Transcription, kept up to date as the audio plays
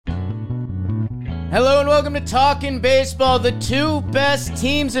Hello and welcome to Talkin' Baseball. The two best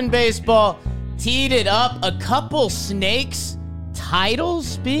teams in baseball teed it up. A couple snakes.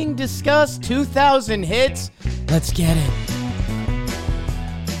 Titles being discussed. 2,000 hits. Let's get it.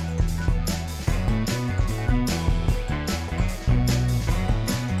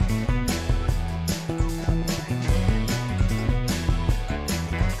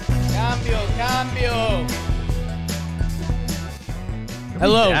 Cambio.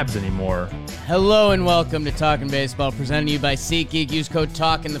 Hello. Dabs anymore. Hello and welcome to Talkin' Baseball, presented to you by SeatGeek. Use code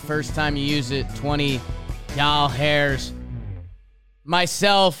TALKIN the first time you use it. 20 doll hairs.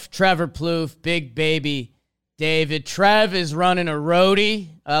 Myself, Trevor Plouffe, Big Baby David. Trev is running a roadie,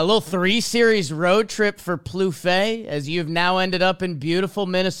 a little 3-series road trip for Plouffe, as you've now ended up in beautiful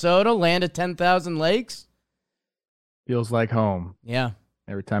Minnesota, land of 10,000 lakes. Feels like home. Yeah.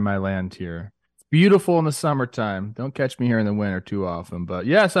 Every time I land here. It's beautiful in the summertime. Don't catch me here in the winter too often, but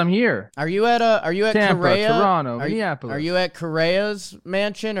yes, I'm here. Are you at Tampa, Correa? Toronto, Minneapolis. Are you at Correa's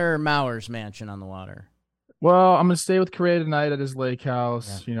mansion or Mauer's mansion on the water? Well, I'm going to stay with Correa tonight at his lake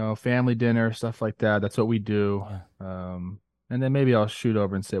house, family dinner, stuff like that. That's what we do. Yeah. And then maybe I'll shoot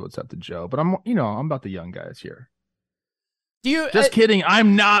over and say what's up to Joe, but I'm about the young guys here. Just kidding.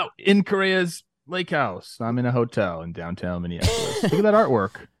 I'm not in Correa's lake house. I'm in a hotel in downtown Minneapolis. Look at that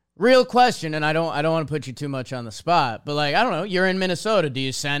artwork. Real question, and I don't want to put you too much on the spot, but I don't know, you're in Minnesota. Do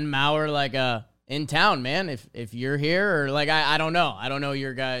you send Mauer in town, man? If you're here, or I don't know. I don't know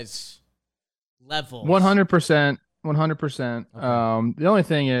your guys' levels. 100%. 100%. Okay. The only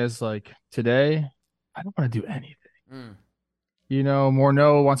thing is today, I don't want to do anything.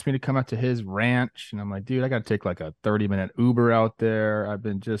 Morneau wants me to come out to his ranch, and I'm like, dude, I got to take a 30-minute Uber out there. I've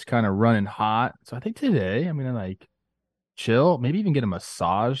been just kind of running hot. So I think today I'm going to chill, maybe even get a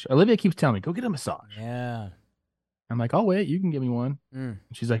massage. Olivia keeps telling me, go get a massage. Yeah. I'm like, oh, wait, you can give me one.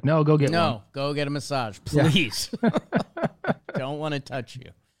 She's like, no, go get one. No, go get a massage, please. Yeah. Don't want to touch you.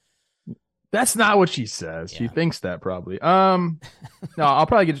 That's not what she says. Yeah. She thinks that probably. No, I'm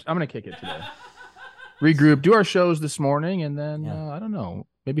going to kick it today. Regroup, do our shows this morning, and then I don't know,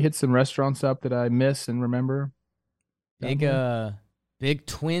 maybe hit some restaurants up that I miss and remember. Big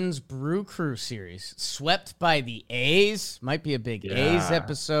Twins Brew Crew series, swept by the A's. Might be a big A's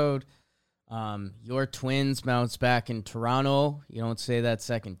episode. Your Twins bounce back in Toronto. You don't say that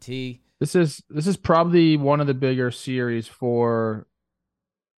second T. This is probably one of the bigger series for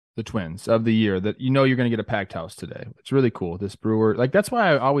the Twins of the year. That you're going to get a packed house today. It's really cool. This Brewer, that's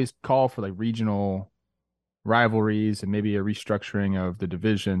why I always call for regional rivalries and maybe a restructuring of the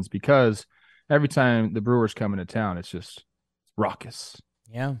divisions, because every time the Brewers come into town, it's just raucous.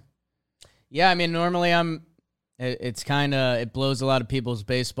 Yeah. I mean, normally it blows a lot of people's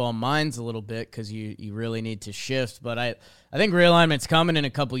baseball minds a little bit because you really need to shift. But I think realignment's coming in a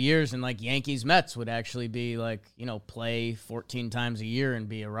couple years, and Yankees Mets would actually be play 14 times a year and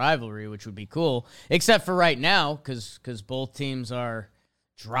be a rivalry, which would be cool. Except for right now, because both teams are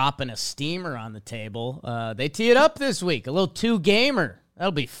dropping a steamer on the table. They tee it up this week, a little 2-gamer.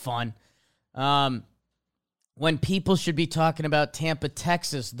 That'll be fun. When people should be talking about Tampa,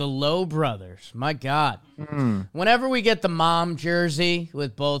 Texas, the Lowe brothers. My God. Whenever we get the mom jersey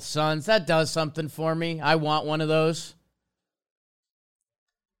with both sons, that does something for me. I want one of those.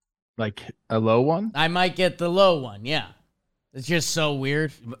 A Lowe one? I might get the Lowe one, yeah. It's just so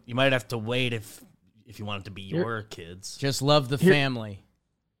weird. You might have to wait if you want it to be your kids. Just love the family.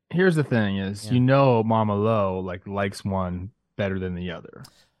 Here's the thing is, Mama Lowe likes one better than the other.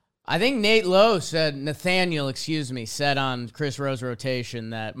 I think Nathaniel said on Chris Rowe's rotation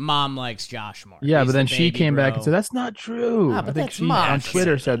that Mom likes Josh more. Yeah, but then she came back and said, that's not true. But I think she on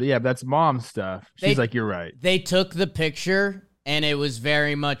Twitter said, but that's Mom stuff. She's like, you're right. They took the picture, and it was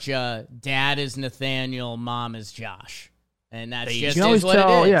very much Dad is Nathaniel, Mom is Josh. And that's just is what it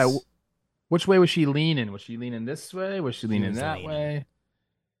is. Yeah, which way was she leaning? Was she leaning this way? Was she leaning that way?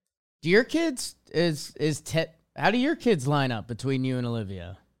 Do your kids, how do your kids line up between you and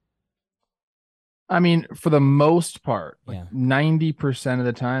Olivia? I mean, for the most part, 90% of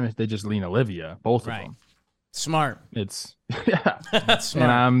the time, they just lean Olivia, both of them. Smart. It's That's smart.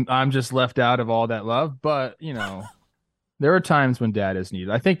 And I'm just left out of all that love, but there are times when Dad is needed.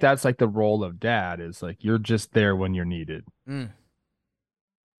 I think that's the role of Dad is you're just there when you're needed.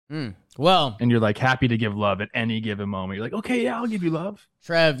 Well, and you're happy to give love at any given moment. You're okay, yeah, I'll give you love.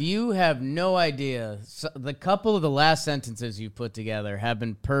 Trev, you have no idea. The couple of the last sentences you put together have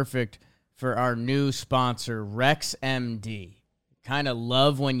been perfect for our new sponsor, Rex MD. Kind of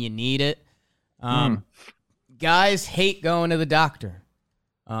love when you need it. Guys hate going to the doctor.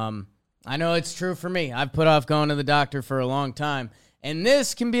 I know it's true for me. I've put off going to the doctor for a long time. And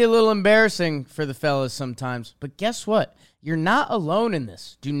this can be a little embarrassing for the fellas sometimes. But guess what? You're not alone in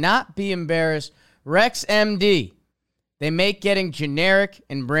this. Do not be embarrassed. RexMD. They make getting generic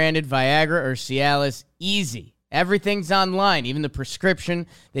and branded Viagra or Cialis easy. Everything's online, even the prescription.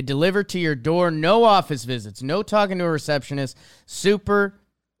 They deliver to your door. No office visits. No talking to a receptionist. Super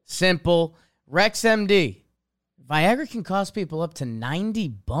simple. RexMD. Viagra can cost people up to 90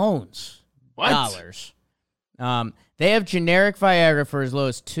 bones. Dollars. They have generic Viagra for as low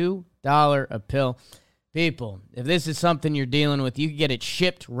as $2 a pill. People, if this is something you're dealing with, you can get it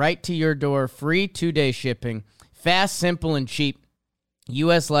shipped right to your door. Free 2-day shipping. Fast, simple, and cheap.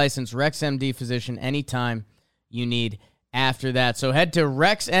 U.S. licensed RexMD physician anytime you need after that. So head to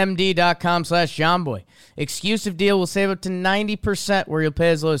rexmd.com/JohnBoy. Exclusive deal will save up to 90% where you'll pay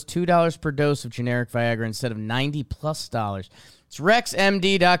as low as $2 per dose of generic Viagra instead of $90+. It's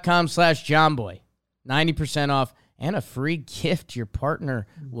rexmd.com/JohnBoy. 90% off and a free gift your partner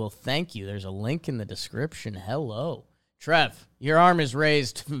will thank you. There's a link in the description. Hello. Trev, your arm is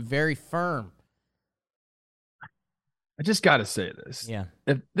raised very firm. I just got to say this. Yeah.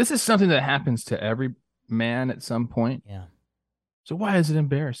 If this is something that happens to every man at some point. Yeah. So why is it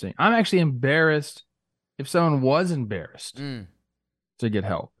embarrassing? I'm actually embarrassed if someone was embarrassed to get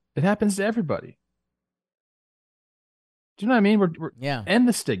help. It happens to everybody. Do you know what I mean? We're end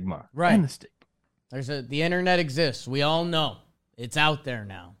the stigma. Right. End the stigma. The internet exists. We all know. It's out there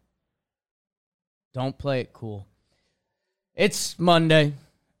now. Don't play it cool. It's Monday.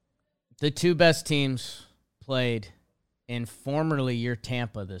 The two best teams played in formerly your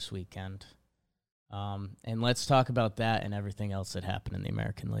Tampa this weekend. And let's talk about that and everything else that happened in the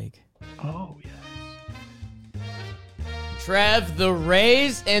American League. Oh, yes. Trev, the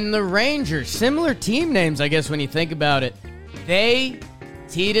Rays and the Rangers. Similar team names, I guess, when you think about it. They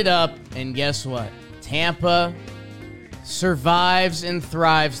teed it up, and guess what? Tampa survives and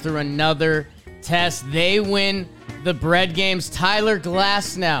thrives through another test. They win the bread games. Tyler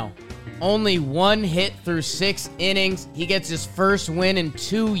Glasnow, only one hit through 6 innings. He gets his first win in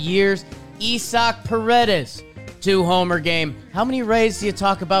 2 years. Isaac Paredes, 2-homer game. How many Rays do you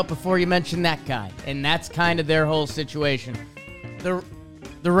talk about before you mention that guy? And that's kind of their whole situation.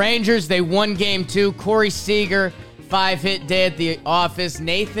 The Rangers, they won game 2. Corey Seager, 5-hit day at the office.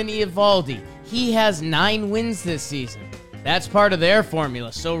 Nathan Eovaldi, he has 9 wins this season. That's part of their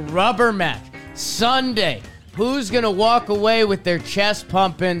formula. So rubber match. Sunday, who's going to walk away with their chest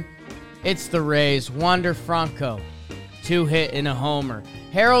pumping? It's the Rays. Wander Franco, 2-hit and a homer.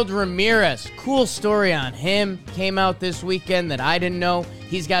 Harold Ramirez, cool story on him. Came out this weekend that I didn't know.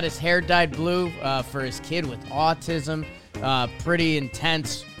 He's got his hair dyed blue for his kid with autism. Pretty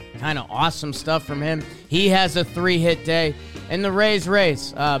intense, kind of awesome stuff from him. He has a 3-hit day. And the Rays,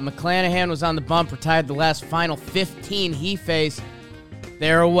 McClanahan was on the bump, retired the last final 15 he faced.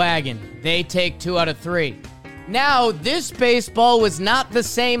 They're a wagon. They take 2 out of 3. Now, this baseball was not the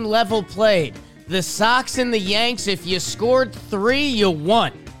same level played. The Sox and the Yanks, if you scored 3, you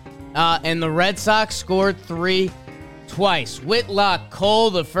won. And the Red Sox scored 3 twice. Whitlock, Cole,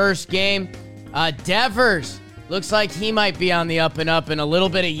 the first game. Devers, looks like he might be on the up and up, and a little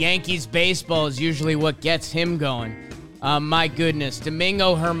bit of Yankees baseball is usually what gets him going. My goodness.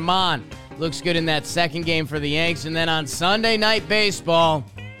 Domingo Germán looks good in that second game for the Yanks. And then on Sunday Night Baseball,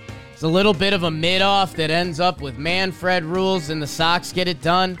 it's a little bit of a mid-off that ends up with Manfred rules, and the Sox get it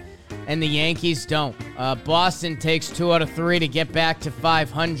done, and the Yankees don't. Boston takes 2 out of 3 to get back to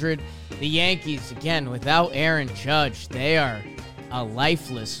 500. The Yankees, again, without Aaron Judge, they are a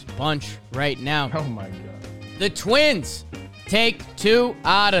lifeless bunch right now. Oh, my God. The Twins take 2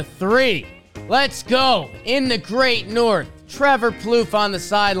 out of 3. Let's go. In the Great North, Trevor Plouffe on the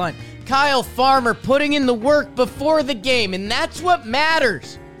sideline. Kyle Farmer putting in the work before the game, and that's what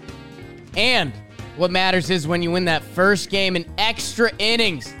matters. And what matters is when you win that first game in extra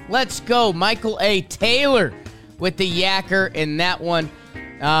innings. Let's go. Michael A. Taylor with the yacker in that one.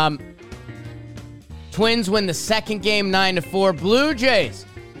 Twins win the second game 9-4. Blue Jays,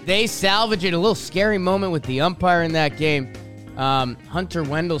 they salvage it. A little scary moment with the umpire in that game. Hunter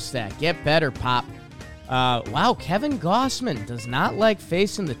Wendelstedt, get better, Pop. Wow, Kevin Gossman does not like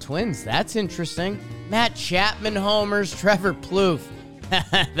facing the Twins. That's interesting. Matt Chapman homers, Trevor Plouffe.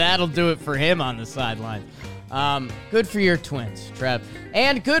 That'll do it for him on the sideline. Good for your Twins, Trev.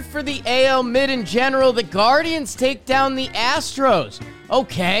 And good for the AL Mid in general. The Guardians take down the Astros.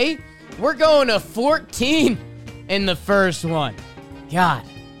 Okay, we're going to 14 in the first one. God,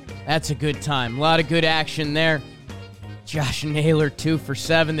 that's a good time. A lot of good action there. Josh Naylor, 2 for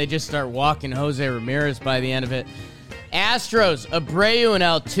 7. They just start walking Jose Ramirez by the end of it. Astros, Abreu and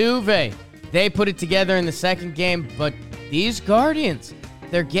Altuve. They put it together in the second game, but these Guardians,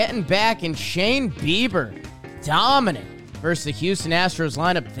 they're getting back, and Shane Bieber, dominant versus the Houston Astros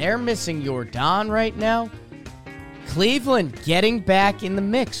lineup. They're missing Yordan right now. Cleveland getting back in the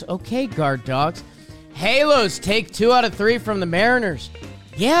mix. Okay, guard dogs. Halos take 2 out of 3 from the Mariners.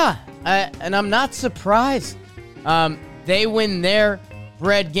 Yeah, and I'm not surprised. They win their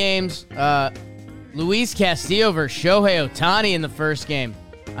bread games. Luis Castillo versus Shohei Ohtani in the first game.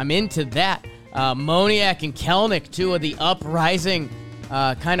 I'm into that. Moniak and Kelnick, 2 of the uprising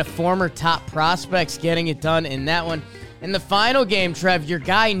kind of former top prospects, getting it done in that one. In the final game, Trev, your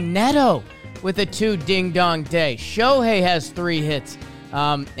guy Neto with a 2 ding-dong day. Shohei has 3 hits.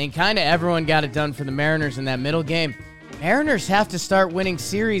 And kind of everyone got it done for the Mariners in that middle game. Mariners have to start winning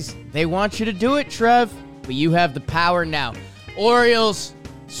series. They want you to do it, Trev, but you have the power now. Orioles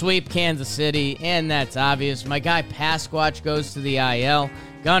sweep Kansas City, and that's obvious. My guy Pasquatch goes to the IL.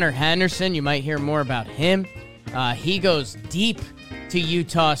 Gunnar Henderson, you might hear more about him. He goes deep to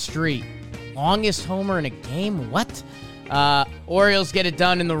Utah Street. Longest homer in a game? What? Orioles get it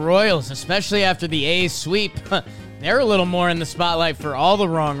done in the Royals, especially after the A's sweep. They're a little more in the spotlight for all the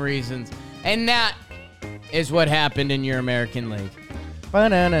wrong reasons. And that is what happened in your American League.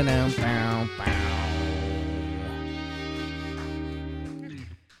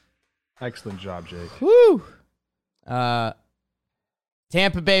 Excellent job, Jake. Woo!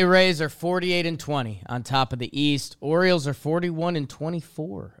 Tampa Bay Rays are 48-20 on top of the East. Orioles are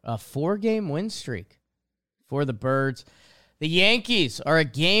 41-24. A 4-game win streak for the Birds. The Yankees are a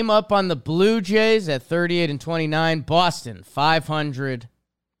game up on the Blue Jays at 38-29. Boston, 500,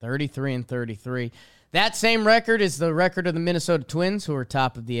 33-33. That same record is the record of the Minnesota Twins, who are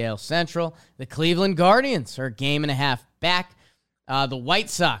top of the AL Central. The Cleveland Guardians are a game and a half back. The White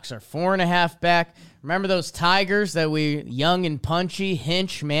Sox are 4.5 back. Remember those Tigers that young and punchy,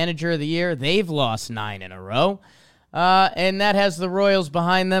 Hinch, manager of the year? They've lost 9 in a row. And that has the Royals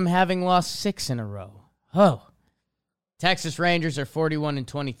behind them, having lost 6 in a row. Oh. Texas Rangers are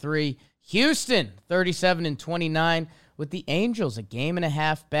 41-23. Houston, 37-29, with the Angels a game and a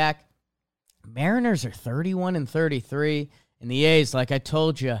half back. Mariners are 31-33. And the A's, like I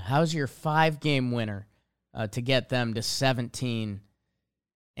told you, how's your 5-game winner to get them to 17-50?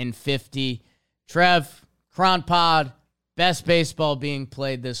 Trev, Cron Pod, best baseball being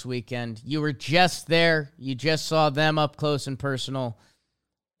played this weekend. You were just there. You just saw them up close and personal.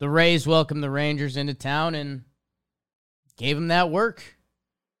 The Rays welcomed the Rangers into town and gave them that work.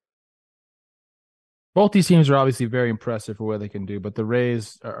 Both these teams are obviously very impressive for what they can do, but the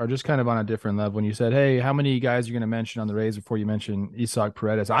Rays are just kind of on a different level. When you said, hey, how many guys are you going to mention on the Rays before you mention Isaac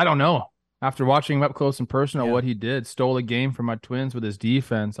Paredes? I don't know. After watching him up close and personal, what he did, stole a game from my Twins with his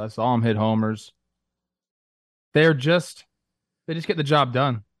defense. I saw him hit homers. They just get the job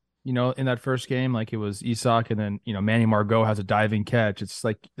done. You know, in that first game, like it was Isaac, and then, you know, Manny Margot has a diving catch. It's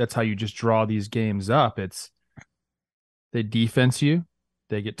like, that's how you just draw these games up. They defense you.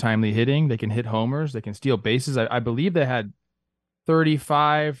 They get timely hitting. They can hit homers. They can steal bases. I believe they had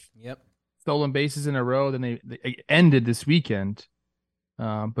 35 stolen bases in a row. Then they ended this weekend.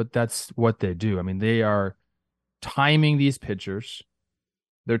 But that's what they do. I mean, they are timing these pitchers.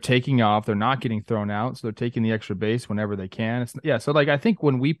 They're taking off. They're not getting thrown out. So they're taking the extra base whenever they can. So like I think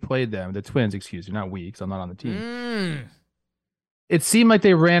when we played them, the Twins, excuse me, not we, because I'm not on the team. It seemed like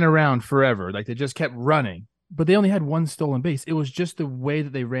they ran around forever. Like they just kept running. But they only had 1 stolen base. It was just the way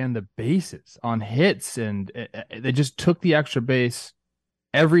that they ran the bases on hits, and they just took the extra base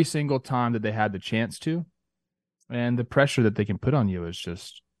every single time that they had the chance to. And the pressure that they can put on you is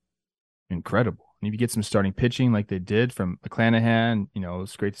just incredible. And if you get some starting pitching like they did from McClanahan, you know,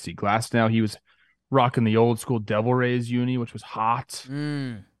 it's great to see Glasnow. He was rocking the old school Devil Rays uni, which was hot.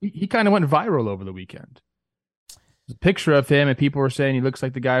 He kind of went viral over the weekend. A picture of him, and people were saying he looks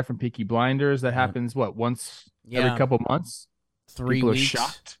like the guy from Peaky Blinders. That happens once every couple months. 3 people weeks. Are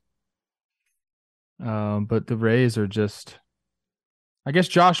shocked. But the Rays are just, I guess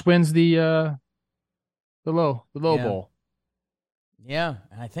Josh wins the low bowl. Yeah,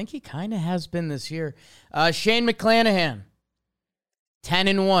 I think he kind of has been this year. Shane McClanahan,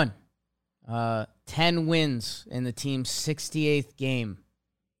 10-1, 10 wins in the team's 68th game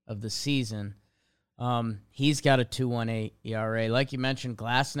of the season. He's got a 2.18 ERA. Like you mentioned,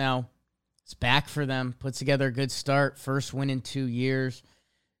 Glasnow is back for them. Puts together a good start. First win in 2 years.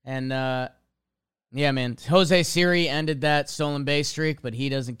 And, yeah, man, Jose Siri ended that stolen base streak, but he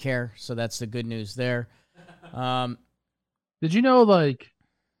doesn't care. So that's the good news there. Did you know, like,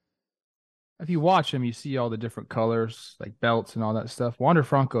 if you watch him, you see all the different colors, like belts and all that stuff. Wander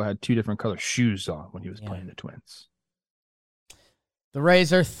Franco had 2 different color shoes on when he was playing the Twins. The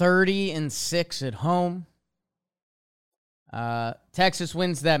Rays are 30-6 at home. Texas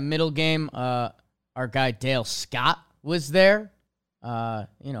wins that middle game. Our guy Dale Scott was there.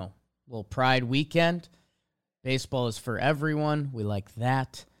 Little Pride weekend. Baseball is for everyone. We like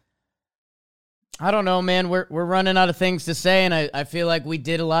that. I don't know, man. We're running out of things to say, and I feel like we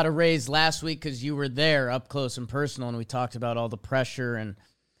did a lot of Rays last week because you were there up close and personal, and we talked about all the pressure and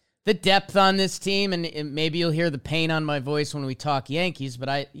the depth on this team, and maybe you'll hear the pain on my voice when we talk Yankees, but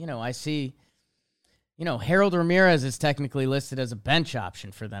I see, Harold Ramirez is technically listed as a bench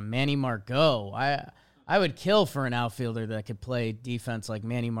option for them. Manny Margot. I would kill for an outfielder that could play defense like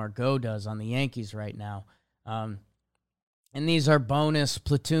Manny Margot does on the Yankees right now. And these are bonus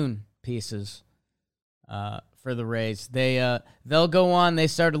platoon pieces for the Rays. They'll go on. They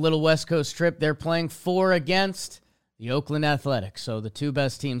start a little West Coast trip. They're playing 4 against the Oakland Athletics. So the 2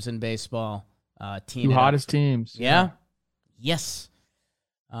 best teams in baseball. 2 hottest teams. Yeah. Yes.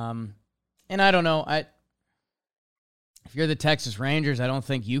 And I don't know. If you're the Texas Rangers, I don't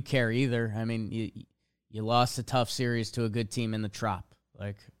think you care either. I mean, you lost a tough series to a good team in the Trop.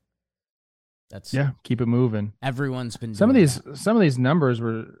 Keep it moving. Everyone's been some doing of these numbers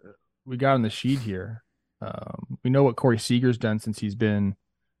we got on the sheet here. We know what Corey Seager's done since he's been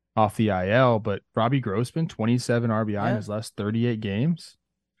off the IL, but Robbie Grossman, 27 RBI in his last 38 games.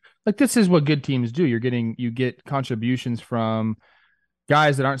 This is what good teams do. You get contributions from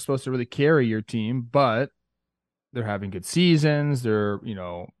guys that aren't supposed to really carry your team, but they're having good seasons. They're,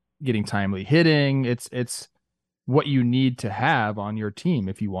 getting timely hitting. It's what you need to have on your team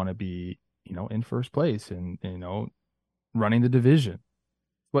if you want to be, in first place and, running the division.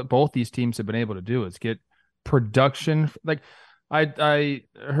 What both these teams have been able to do is get production. I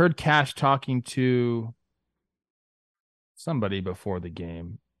heard Cash talking to somebody before the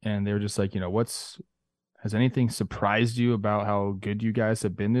game, and they were just like, has anything surprised you about how good you guys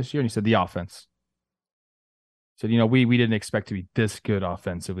have been this year? And he said the offense. He said, we didn't expect to be this good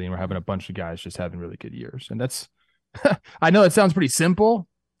offensively, and we're having a bunch of guys just having really good years. And that's, I know it sounds pretty simple,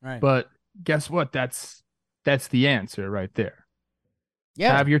 right? But guess what? That's the answer right there.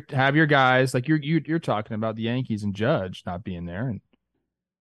 Yeah. Have your guys, like you're talking about the Yankees and Judge not being there, and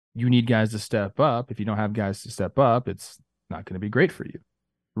you need guys to step up. If you don't have guys to step up, it's not going to be great for you.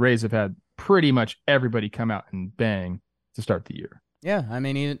 Rays have had pretty much everybody come out and bang to start the year. Yeah, I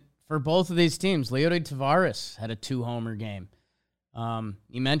mean, for both of these teams, Leody Taveras had a 2-homer game.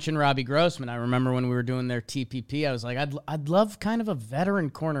 You mentioned Robbie Grossman. I remember when we were doing their TPP, I was like, I'd love kind of a veteran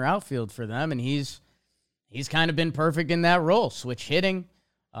corner outfield for them, and he's kind of been perfect in that role, switch hitting,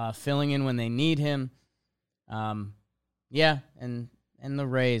 filling in when they need him. And the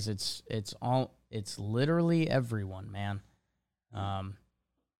Rays, it's literally everyone, man. God,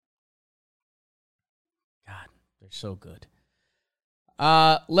 they're so good.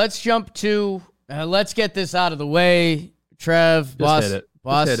 Let's jump to let's get this out of the way. Trev,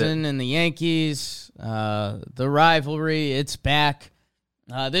 Boston and the Yankees, the rivalry, it's back.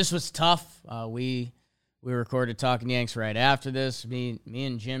 This was tough. We recorded Talking Yanks right after this. Me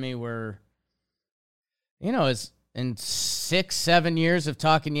and Jimmy were, it's in 6-7 years of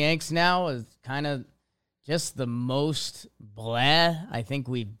Talking Yanks now, is kind of just the most blah I think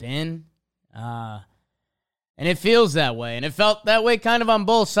we've been. And it feels that way. And it felt that way kind of on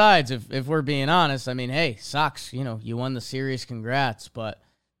both sides, if we're being honest. I mean, hey, Sox, you won the series, congrats. But,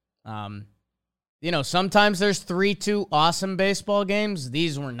 sometimes there's 3-2 awesome baseball games.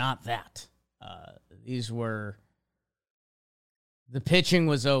 These were not that. The pitching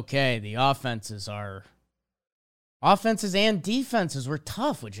was okay. The offenses and defenses were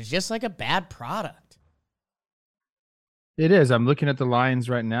tough, which is just like a bad product. It is. I'm looking at the lines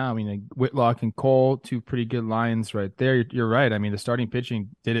right now. I mean, Whitlock and Cole, 2 pretty good lines right there. You're right. I mean, the starting pitching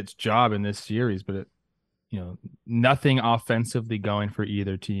did its job in this series, but nothing offensively going for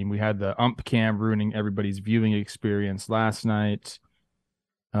either team. We had the ump cam ruining everybody's viewing experience last night.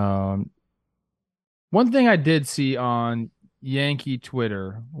 One thing I did see on Yankee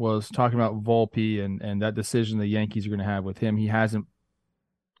Twitter was talking about Volpe and that decision the Yankees are going to have with him. He hasn't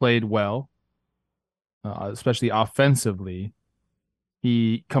played well. Especially offensively.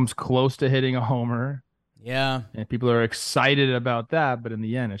 He comes close to hitting a homer. Yeah. And people are excited about that, but in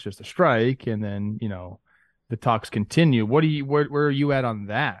the end, it's just a strike. And then, the talks continue. Where are you at on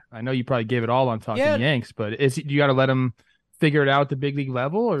that? I know you probably gave it all on Talking Yanks, but do you got to let him figure it out at the big league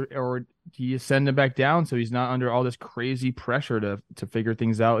level, or do you send him back down so he's not under all this crazy pressure to figure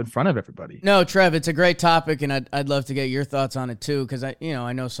things out in front of everybody? No, Trev, it's a great topic, and I'd love to get your thoughts on it too, because I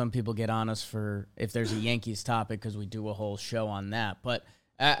know some people get on us for if there's a Yankees topic because we do a whole show on that. But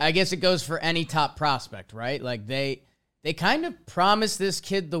I guess it goes for any top prospect, right? Like they kind of promise this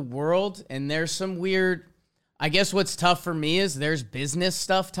kid the world, and there's some weird. I guess what's tough for me is there's business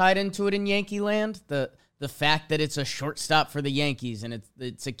stuff tied into it in Yankee land. The fact that it's a shortstop for the Yankees and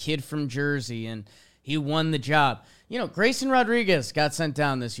it's a kid from Jersey and he won the job. You know, Grayson Rodriguez got sent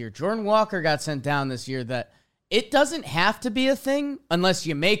down this year. Jordan Walker got sent down this year. That it doesn't have to be a thing unless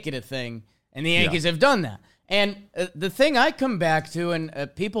you make it a thing, and the Yankees have done that. And the thing I come back to,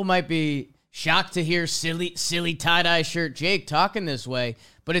 and people might be shocked to hear silly tie-dye shirt Jake talking this way,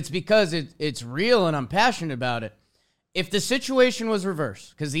 but it's because it's real and I'm passionate about it. If the situation was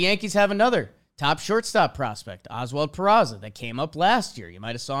reversed, because the Yankees have another top shortstop prospect, Oswald Peraza, that came up last year. You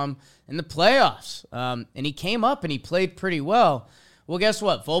might have saw him in the playoffs. And he came up and he played pretty well. Well, guess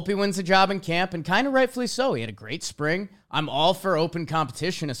what? Volpe wins the job in camp, and kind of rightfully so. He had a great spring. I'm all for open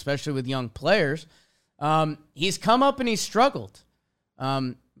competition, especially with young players. He's come up and he's struggled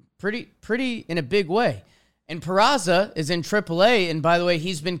pretty in a big way. And Peraza is in AAA, and by the way,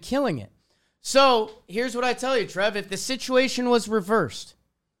 he's been killing it. So here's what I tell you, Trev. If the situation was reversed,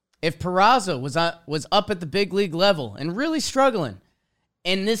 if Peraza was up at the big league level and really struggling,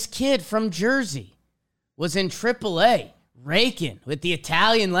 and this kid from Jersey was in AAA, raking with the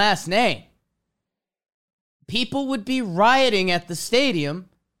Italian last name, people would be rioting at the stadium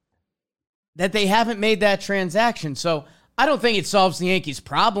that they haven't made that transaction. So I don't think it solves the Yankees'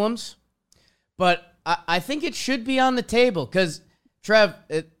 problems, but I think it should be on the table because, Trev,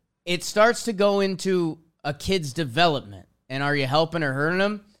 it starts to go into a kid's development. And are you helping or hurting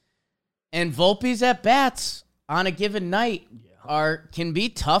him? And Volpe's at-bats on a given night can be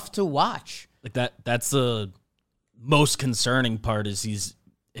tough to watch. Like that's the most concerning part is he's,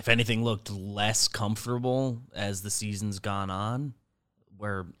 if anything, looked less comfortable as the season's gone on.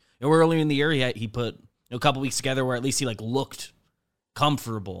 Where earlier in the year he put a couple weeks together where at least he looked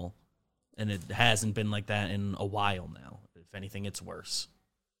comfortable, and it hasn't been like that in a while now. If anything, it's worse.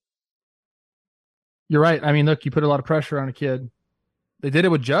 You're right. I mean, look, you put a lot of pressure on a kid. They did it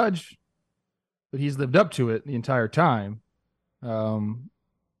with Judge, but he's lived up to it the entire time. And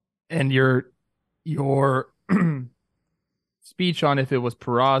your speech on if it was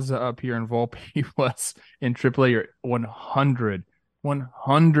Peraza up here and Volpe was in AAA, you're 100%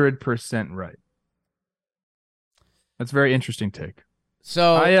 right. That's a very interesting take.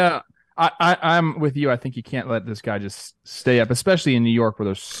 So I'm with you. I think you can't let this guy just stay up, especially in New York where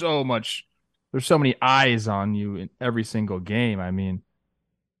there's so many eyes on you in every single game. I mean,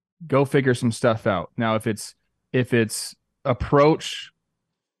 go figure some stuff out. Now, if it's approach,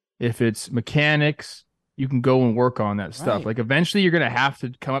 if it's mechanics, you can go and work on that stuff. Right. Eventually you're going to have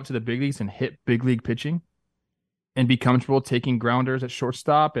to come up to the big leagues and hit big league pitching and be comfortable taking grounders at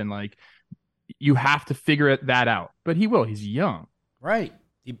shortstop. And you have to figure that out, but he will. He's young. Right.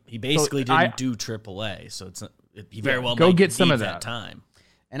 He basically didn't do AAA, so he very well go might get some need of that time.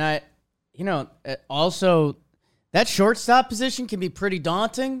 And also that shortstop position can be pretty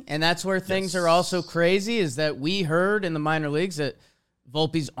daunting, and that's where things are also crazy, is that we heard in the minor leagues that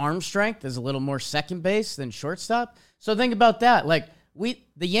Volpe's arm strength is a little more second base than shortstop. So think about that.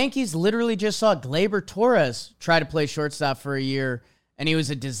 The Yankees literally just saw Gleyber Torres try to play shortstop for a year, and he was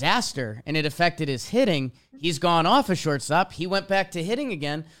a disaster, and it affected his hitting. He's gone off a shortstop. He went back to hitting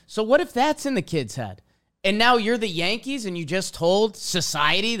again. So what if that's in the kid's head? And now you're the Yankees, and you just told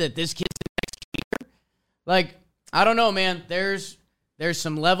society that this kid's the next year? I don't know, man. There's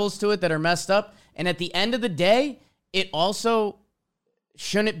some levels to it that are messed up. And at the end of the day, it also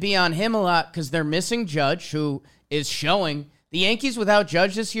shouldn't be on him a lot because they're missing Judge, who is showing. The Yankees without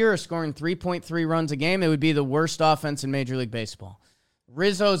Judge this year are scoring 3.3 runs a game. It would be the worst offense in Major League Baseball.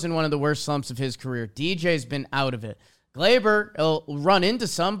 Rizzo's in one of the worst slumps of his career. DJ's been out of it. Gleyber will run into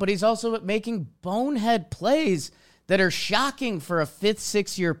some, but he's also making bonehead plays that are shocking for a 5th,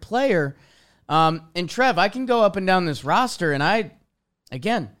 6th-year player. And Trev, I can go up and down this roster, and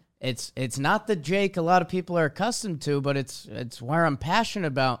it's not the Jake a lot of people are accustomed to, but it's where I'm passionate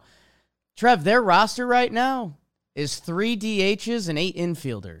about. Trev, their roster right now is 3 DHs and 8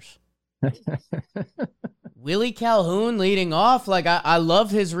 infielders. Willie Calhoun leading off. I love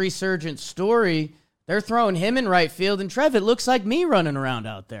his resurgent story. They're throwing him in right field, and Trev, it looks like me running around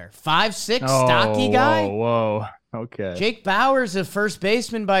out there. 5'6", stocky guy. Whoa. Okay. Jake Bauers, a first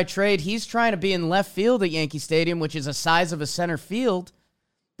baseman by trade. He's trying to be in left field at Yankee Stadium, which is the size of a center field.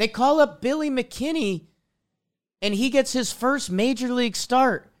 They call up Billy McKinney, and he gets his first major league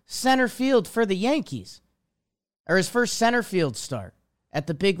start, center field for the Yankees. Or his first center field start at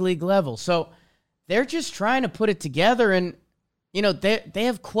the big league level. So they're just trying to put it together, and they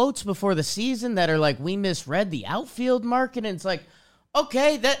have quotes before the season that are like, we misread the outfield market, and it's like,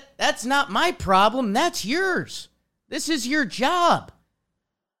 okay, that's not my problem. That's yours. This is your job.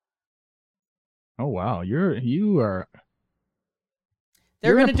 Oh wow, you are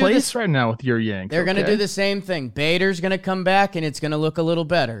They're you're in going a to do place this. right now with your Yanks. They're going to Okay. do the same thing. Bader's going to come back, and it's going to look a little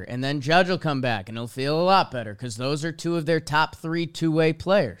better. And then Judge will come back, and he'll feel a lot better because those are two of their top 3 two-way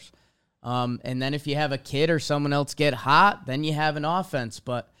players. And then if you have a kid or someone else get hot, then you have an offense.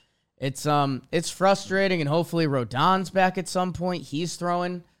 But it's frustrating, and hopefully Rodon's back at some point. He's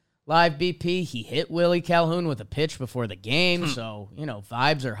throwing live BP. He hit Willie Calhoun with a pitch before the game, so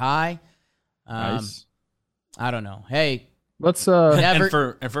vibes are high. Nice. I don't know. Hey, Let's And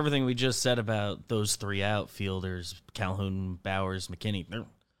for everything we just said about those 3 outfielders, Calhoun, Bowers, McKinney, they're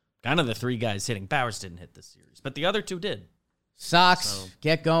kind of the 3 guys hitting. Bowers didn't hit this series, but the other 2 did. Sox,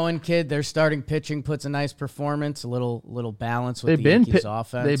 get going, kid. Their starting pitching puts a nice performance, a little balance with the Yankees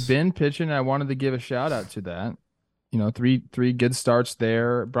offense. they've been pitching. I wanted to give a shout out to that. Three good starts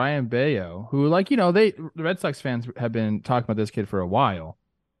there. Brian Bayo, who the Red Sox fans have been talking about this kid for a while.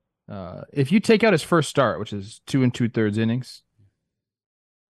 If you take out his first start, which is 2 2/3 innings.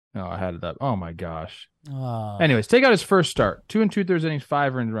 Oh, I had it up. Oh my gosh. Anyways, take out his first start, 2 2/3 innings,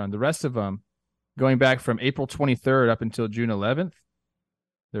 5 earned run. The rest of them, going back from April 23rd up until June 11th,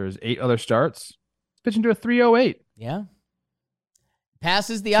 there's 8 other starts. Pitching to a 3.08. Yeah.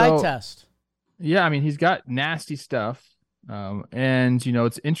 Passes the eye test. Yeah, I mean, he's got nasty stuff. And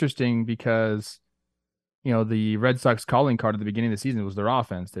it's interesting because the Red Sox calling card at the beginning of the season was their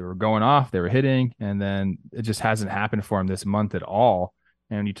offense. They were going off, they were hitting, and then it just hasn't happened for him this month at all.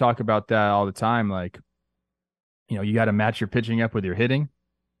 And you talk about that all the time, like, you got to match your pitching up with your hitting.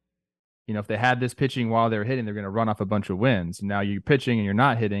 If they had this pitching while they're hitting, they're going to run off a bunch of wins. Now you're pitching and you're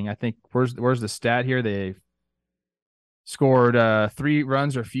not hitting. I think where's the stat here? They've scored 3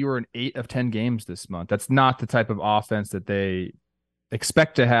 runs or fewer in 8 of 10 games this month. That's not the type of offense that they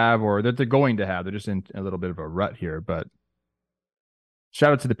expect to have or that they're going to have. They're just in a little bit of a rut here, but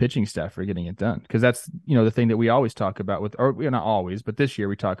shout out to the pitching staff for getting it done, because that's the thing that we always talk about with, or not always, but this year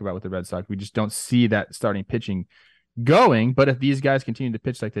we talk about with the Red Sox. We just don't see that starting pitching going. But if these guys continue to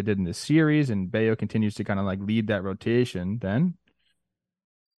pitch like they did in this series and Bayo continues to kind of like lead that rotation, then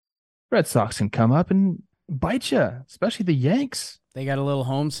Red Sox can come up and bite you, especially the Yanks. They got a little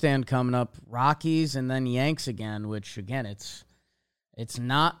homestand coming up, Rockies and then Yanks again, which again, it's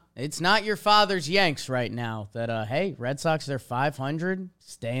not your father's Yanks right now. That hey, Red Sox, they're 500,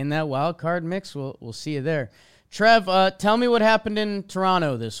 stay in that wild card mix. We'll see you there. Trev, tell me what happened in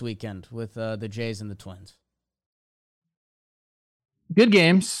Toronto this weekend with the Jays and the Twins. Good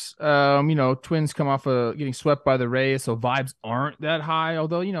games. Twins come off of getting swept by the Rays, so vibes aren't that high.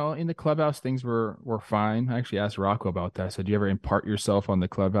 Although, in the clubhouse, things were fine. I actually asked Rocco about that. I said, do you ever impart yourself on the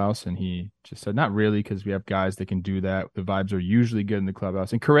clubhouse? And he just said, not really, because we have guys that can do that. The vibes are usually good in the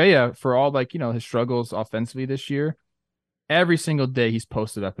clubhouse. And Correa, for all his struggles offensively this year, every single day he's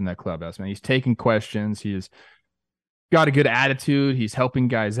posted up in that clubhouse, man. He's taking questions. He's got a good attitude. He's helping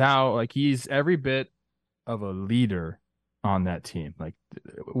guys out. Like, he's every bit of a leader on that team, like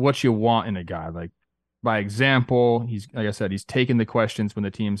what you want in a guy. Like, by example, he's, like I said, he's taking the questions when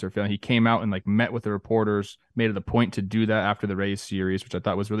the teams are failing. He came out and met with the reporters, made it a point to do that after the Rays series, which I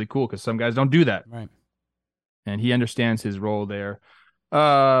thought was really cool because some guys don't do that. Right. And he understands his role there.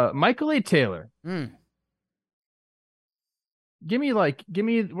 Michael A. Taylor. Give me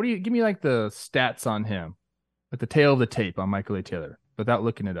the stats on him, at the tail of the tape on Michael A. Taylor without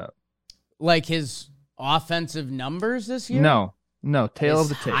looking it up. Like his offensive numbers this year? No, tail his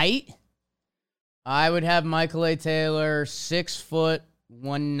of the tape. Height? I would have Michael A. Taylor 6 foot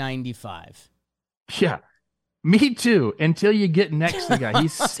 195. Yeah, me too. Until you get next to the guy,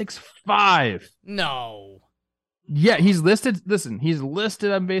 he's 6'5". No. Yeah, he's listed. Listen, he's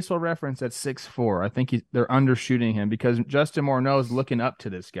listed on Baseball Reference at 6'4". I think they're undershooting him because Justin Morneau's looking up to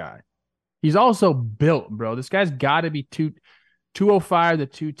this guy. He's also built, bro. This guy's got to be 205 to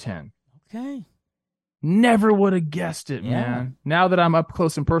 210. Okay. Never would have guessed it, Yeah. man. Now that I'm up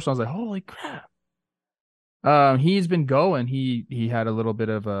close and personal, I was like, holy crap. He's been going. He had a little bit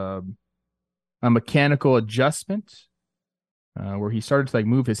of a mechanical adjustment where he started to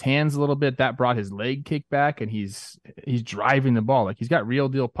move his hands a little bit. That brought his leg kick back, and he's driving the ball. Like, he's got real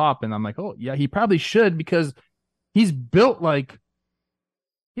deal pop. And I'm like, oh yeah, he probably should, because he's built like,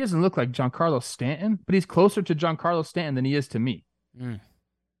 he doesn't look like Giancarlo Stanton, but he's closer to Giancarlo Stanton than he is to me.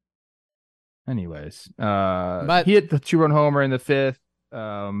 Anyways, But he hit the 2-run homer in the 5th.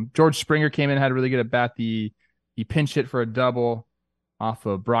 George Springer came in, had a really good at bat. He pinch hit for a double off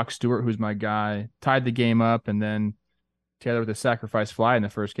of Brock Stewart, who's my guy, tied the game up, and then Taylor with a sacrifice fly in the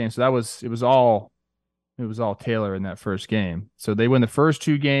first game. So it was all Taylor in that first game. So they win the first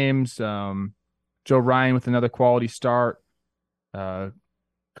 2 games. Joe Ryan with another quality start.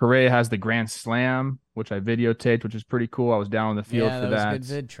 Correa has the grand slam, which I videotaped, which is pretty cool. I was down on the field Yeah, for that was that. good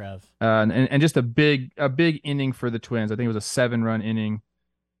vid, Trev. And just a big inning for the Twins. I think it was a 7-run inning.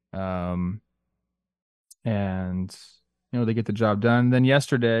 And they get the job done. Then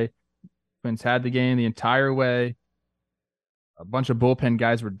yesterday, Twins had the game the entire way. A bunch of bullpen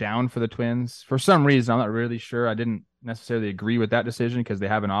guys were down for the Twins. For some reason, I'm not really sure. I didn't necessarily agree with that decision because they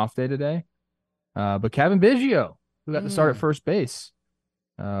have an off day today. But Kevin Biggio, who got the start at first base,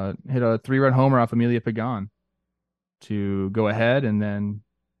 hit a 3-run homer off Amelia Pagan to go ahead, and then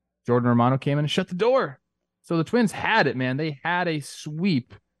Jordan Romano came in and shut the door. So the Twins had it, man. They had a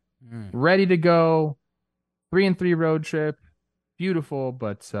sweep ready to go. 3-3 road trip. Beautiful,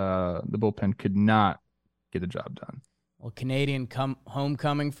 but the bullpen could not get the job done. Well, Canadian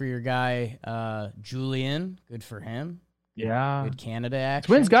homecoming for your guy, Julian. Good for him. Yeah. Good Canada action.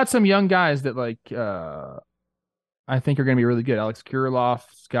 Twins got some young guys that, I think are going to be really good. Alex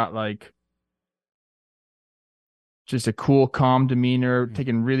Kirilloff's got, just a cool, calm demeanor,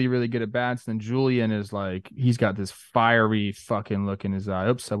 taking really, really good at bats. Then Julian is he's got this fiery fucking look in his eye.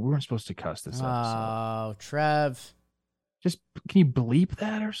 Oops, we weren't supposed to cuss this episode. Oh, Trev. Just, can you bleep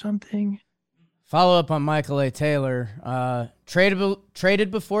that or something? Follow up on Michael A. Taylor.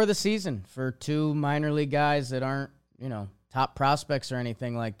 Traded before the season for 2 minor league guys that aren't, top prospects or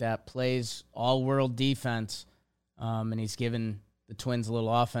anything like that. Plays all-world defense, and he's given the Twins a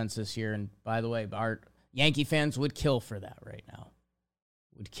little offense this year. And by the way, our Yankee fans would kill for that right now.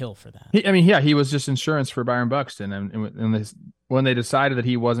 Would kill for that. He was just insurance for Byron Buxton. And when they decided that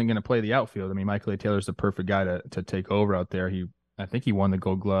he wasn't going to play the outfield, Michael A. Taylor's the perfect guy to take over out there. I think he won the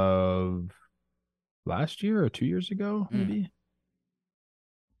Gold Glove last year or 2 years ago, maybe.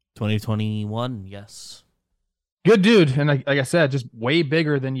 2021, yes. Good dude. And like I said, just way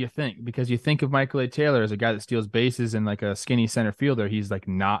bigger than you think, because you think of Michael A. Taylor as a guy that steals bases and a skinny center fielder. He's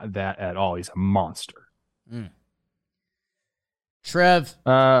not that at all. He's a monster. Trev.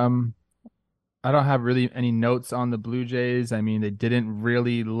 I don't have really any notes on the Blue Jays. They didn't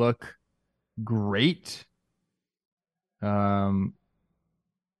really look great. Twins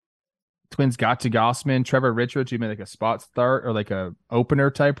got to Gossman. Trevor Richards, who made a spot start or a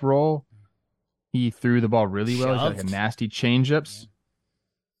opener type role. He threw the ball really well. He's got a nasty changeups.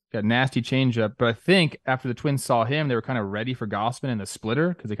 Got nasty changeup. But I think after the Twins saw him, they were kind of ready for Gossman in the splitter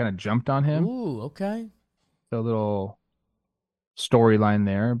because they kind of jumped on him. Ooh, okay. So a little storyline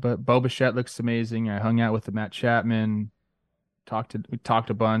there. But Bo Bichette looks amazing. I hung out with the Matt Chapman. We talked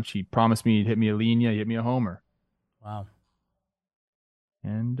a bunch. He promised me he'd hit me a linea, he'd hit me a homer. Wow.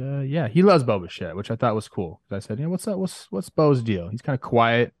 And he loves Bo Bichette, which I thought was cool. I said, what's up? What's Bo's deal? He's kind of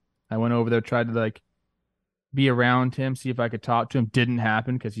quiet. I went over there, tried to be around him, see if I could talk to him. Didn't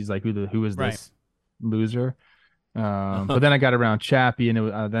happen because he's who is this loser? But then I got around Chappie,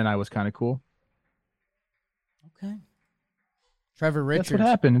 and then I was kind of cool. Okay. Trevor Richards. That's what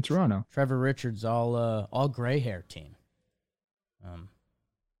happened in Toronto. Trevor Richards, all gray hair team.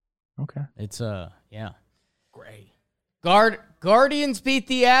 Okay. It's gray. Guardians beat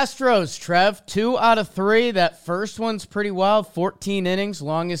the Astros, Trev. 2 out of 3. That first one's pretty wild. 14 innings,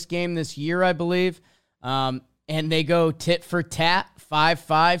 longest game this year, I believe. And they go tit for tat, 5-5,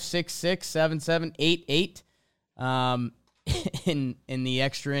 6-6, 7-7, 8-8. In the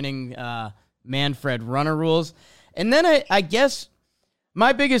extra inning, Manfred runner rules. And then I guess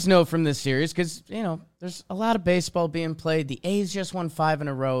my biggest note from this series, because there's a lot of baseball being played. The A's just won 5 in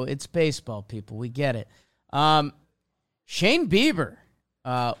a row. It's baseball, people. We get it. Shane Bieber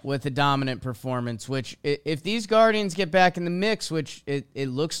with a dominant performance, which if these Guardians get back in the mix, which it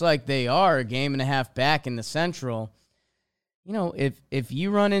looks like they are, a game and a half back in the Central, if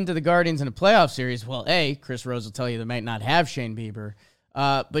you run into the Guardians in a playoff series, well, Chris Rose will tell you they might not have Shane Bieber.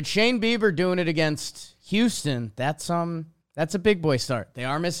 But Shane Bieber doing it against Houston, that's a big boy start. They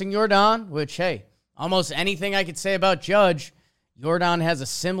are missing Yordan, which, almost anything I could say about Judge, Yordan has a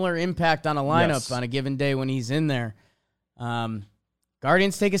similar impact on a lineup on a given day when he's in there.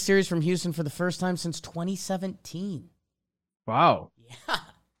 Guardians take a series from Houston for the first time since 2017. Wow.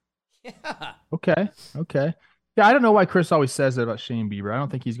 Yeah. Okay. Yeah, I don't know why Chris always says that about Shane Bieber. I don't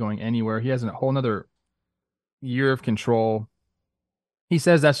think he's going anywhere. He has a whole nother year of control. He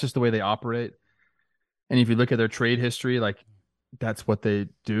says that's just the way they operate. And if you look at their trade history, that's what they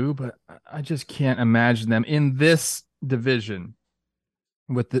do. But I just can't imagine them in this division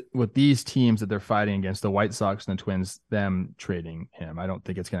with these teams that they're fighting against, the White Sox and the Twins, them trading him. I don't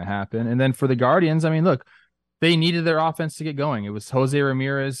think it's going to happen. And then for the Guardians, look, they needed their offense to get going. It was Jose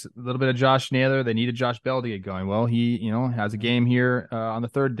Ramirez, a little bit of Josh Naylor. They needed Josh Bell to get going. Well, he, has a game here on the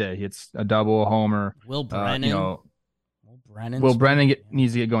third day. He hits a double, a homer. Will Brennan. Brennan's Brennan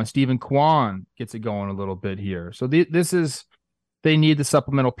needs to get going. Stephen Kwan gets it going a little bit here. So they need the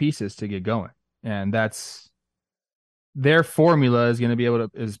supplemental pieces to get going. And that's their formula is going to be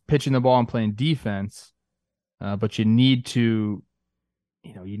is pitching the ball and playing defense. But you need to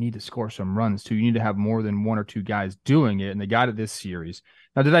score some runs too. You need to have more than one or two guys doing it. And they got it this series.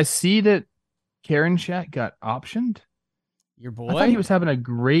 Now, did I see that Karinchak got optioned? Your boy? I thought he was having a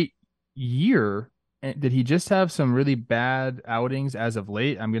great year. And did he just have some really bad outings as of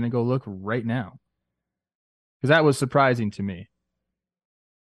late? I'm going to go look right now. Because that was surprising to me.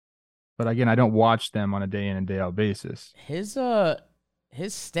 But again, I don't watch them on a day in and day out basis. His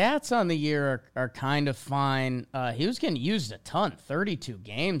stats on the year are kind of fine. He was getting used a ton, 32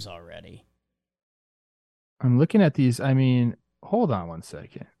 games already. I'm looking at these. I mean, hold on one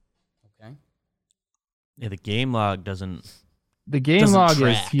second. Okay. Yeah, the game log doesn't. The game log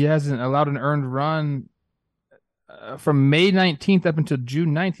track. is he hasn't allowed an earned run from May 19th up until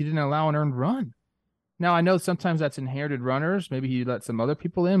June 9th. He didn't allow an earned run. Now, I know sometimes that's inherited runners. Maybe he let some other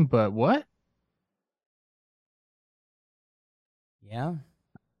people in, but what? Yeah.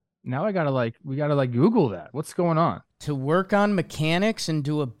 Now we gotta Google that. What's going on? To work on mechanics and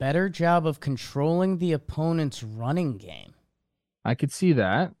do a better job of controlling the opponent's running game. I could see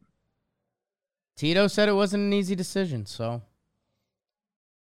that. Tito said it wasn't an easy decision, so.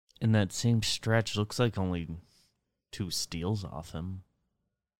 In that same stretch, looks like only 2 steals off him.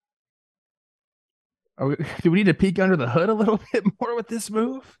 Do we need to peek under the hood a little bit more with this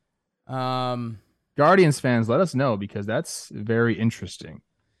move? Guardians fans, let us know because that's very interesting.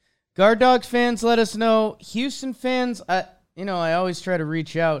 Guard Dogs fans, let us know. Houston fans, I always try to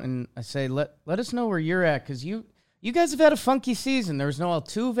reach out and I say, let us know where you're at because you guys have had a funky season. There was no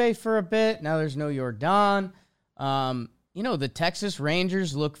Altuve for a bit. Now there's no Yordan. The Texas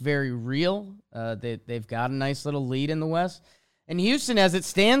Rangers look very real. They've got a nice little lead in the West. And Houston, as it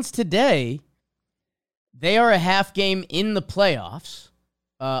stands today, they are a half game in the playoffs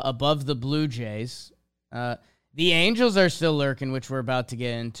above the Blue Jays. The Angels are still lurking, which we're about to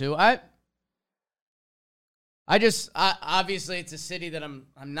get into. Obviously it's a city that I'm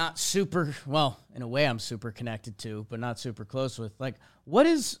not super, well, in a way I'm super connected to, but not super close with. Like, what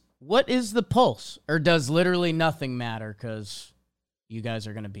is the pulse? Or does literally nothing matter because you guys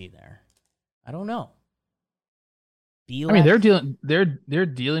are going to be there? I don't know. They're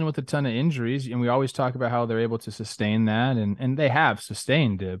dealing with a ton of injuries, and we always talk about how they're able to sustain that, and they have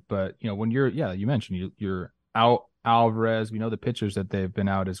sustained it. But when you mentioned you're out Alvarez, we know the pitchers that they've been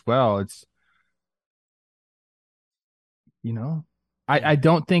out as well. It's I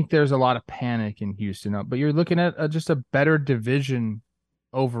don't think there's a lot of panic in Houston, but you're looking at just a better division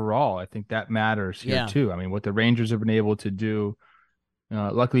overall. I think that matters here too. I mean, what the Rangers have been able to do.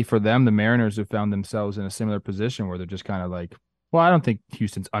 Luckily for them, the Mariners have found themselves in a similar position where they're just kind of like, well, I don't think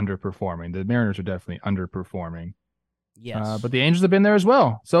Houston's underperforming. The Mariners are definitely underperforming. Yes. But the Angels have been there as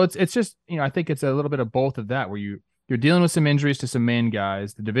well. So it's just, I think it's a little bit of both of that where you're dealing with some injuries to some main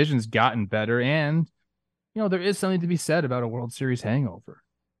guys. The division's gotten better and, there is something to be said about a World Series hangover.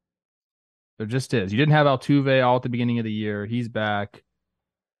 There just is. You didn't have Altuve all at the beginning of the year. He's back.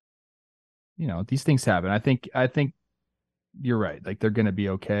 These things happen. I think you're right. Like they're going to be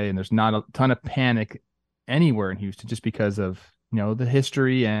okay. And there's not a ton of panic anywhere in Houston just because of, the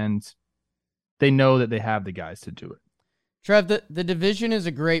history and they know that they have the guys to do it. Trev, the division is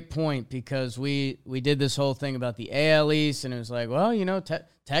a great point because we did this whole thing about the AL East and it was like, well,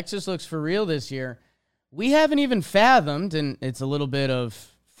 Texas looks for real this year. We haven't even fathomed, and it's a little bit of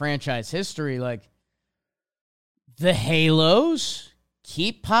franchise history, like the Halos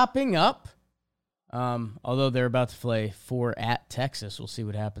keep popping up. Although they're about to play 4 at Texas. We'll see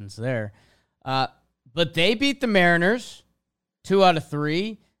what happens there. But they beat the Mariners 2 out of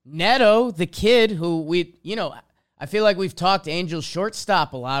 3. Neto, the kid who I feel like we've talked Angels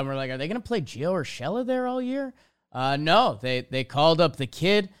shortstop a lot. And we're like, are they going to play Gio Urshela there all year? No, they called up the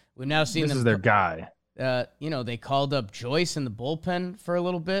kid. We've now seen this is their guy. They called up Joyce in the bullpen for a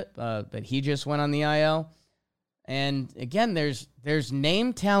little bit, but he just went on the IL. And again, there's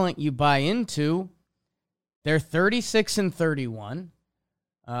name talent you buy into. They're 36-31.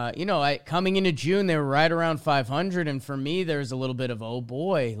 Coming into June, they were right around 500. And for me, there's a little bit of, oh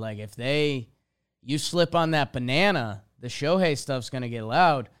boy, like if you slip on that banana, the Shohei stuff's going to get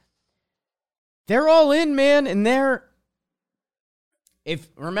loud. They're all in, man. And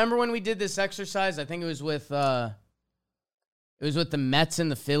remember when we did this exercise, I think it was with the Mets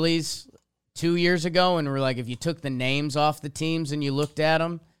and the Phillies 2 years ago. And we're like, if you took the names off the teams and you looked at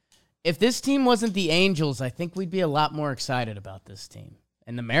them, if this team wasn't the Angels, I think we'd be a lot more excited about this team.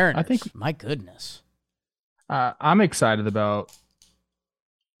 And the Mariners, my goodness. I'm excited about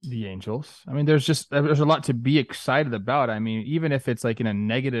the Angels. I mean, there's a lot to be excited about. I mean, even if it's like in a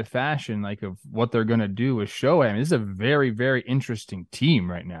negative fashion, like of what they're gonna do with Shohei. I mean, this is a very, very interesting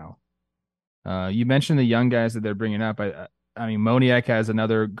team right now. You mentioned the young guys that they're bringing up. I mean, Moniak has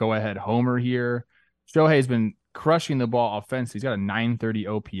another go-ahead homer here. Shohei's been crushing the ball offensively. He's got a 930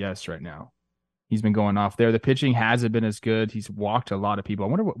 OPS right now. He's been going off there. The pitching hasn't been as good. He's walked a lot of people. I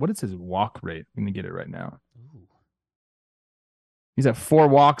wonder what is his walk rate? I'm gonna get it right now. He's at 4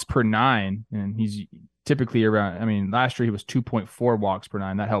 walks per 9, and he's typically around. I mean, last year he was 2.4 walks per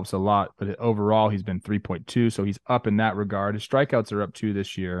 9. That helps a lot, but overall he's been 3.2, so he's up in that regard. His strikeouts are up too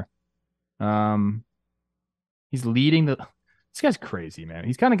this year. He's leading the. This guy's crazy, man.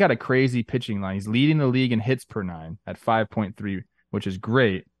 He's kind of got a crazy pitching line. He's leading the league in hits per 9 at 5.3, which is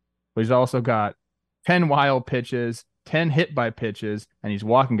great. But he's also got 10 wild pitches, 10 hit by pitches, and he's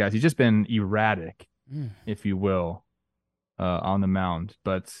walking guys. He's just been erratic, if you will. On the mound,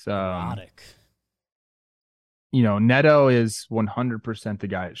 but Neto is 100% the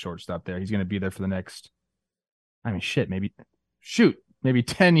guy at shortstop there. He's going to be there for the next, I mean, maybe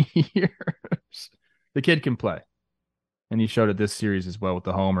 10 years. The kid can play, and he showed it this series as well with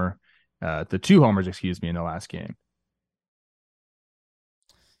the homer, the 2 homers, in the last game.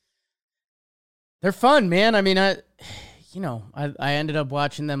 They're fun, man. I mean, I ended up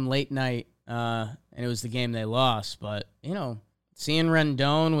watching them late night. And it was the game they lost. But, seeing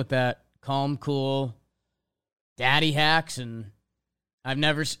Rendon with that calm, cool daddy hacks, and I've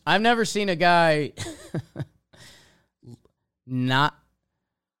never seen a guy not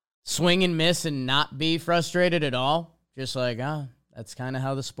swing and miss and not be frustrated at all. Just like, that's kind of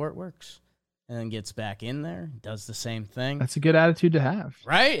how the sport works. And then gets back in there, does the same thing. That's a good attitude to have.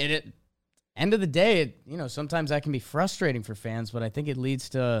 Right? And end of the day, sometimes that can be frustrating for fans, but I think it leads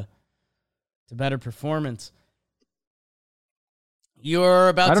to better performance. You're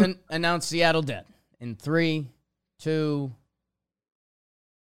about to announce Seattle dead in 3, 2.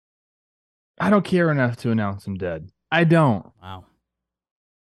 I don't care enough to announce them dead. I don't. Wow.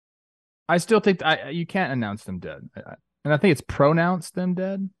 I still think you can't announce them dead. And I think it's pronounce them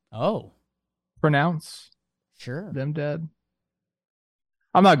dead. Oh. Pronounce them dead.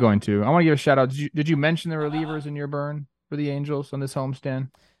 I'm not going to. I want to give a shout out. Did you mention the relievers in your burn for the Angels on this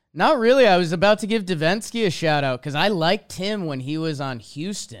homestand? Not really. I was about to give Davinsky a shout out because I liked him when he was on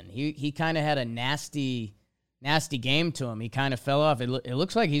Houston. He kind of had a nasty game to him. He kind of fell off. It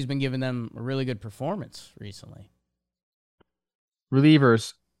looks like he's been giving them a really good performance recently.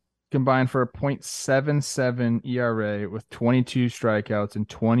 Relievers combined for a .77 ERA with 22 strikeouts and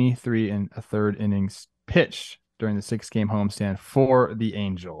 23 and a third innings pitched during the 6-game homestand for the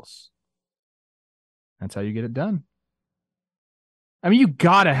Angels. That's how you get it done. I mean, you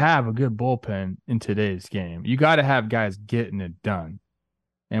got to have a good bullpen in today's game. You got to have guys getting it done.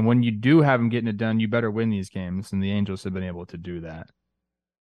 And when you do have them getting it done, you better win these games, and the Angels have been able to do that.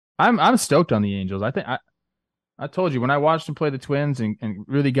 I'm stoked on the Angels. I think I told you when I watched them play the Twins and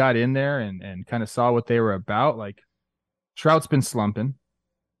really got in there and kind of saw what they were about, like Trout's been slumping.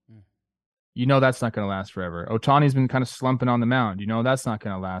 That's not going to last forever. Ohtani's been kind of slumping on the mound. That's not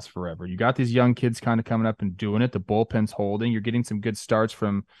going to last forever. You got these young kids kind of coming up and doing it. The bullpen's holding. You're getting some good starts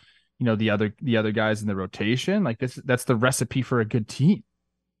from, the other guys in the rotation. Like that's the recipe for a good team.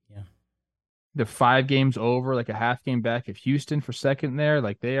 Yeah. The 5 games over, like a half game back of Houston for second there.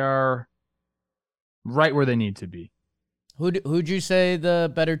 Like they are right where they need to be. Who'd you say the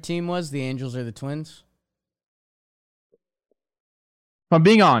better team was, the Angels or the Twins? If I'm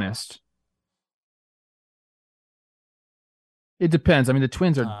being honest, it depends. I mean, the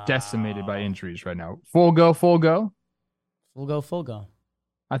Twins are decimated by injuries right now. Full go. Full go.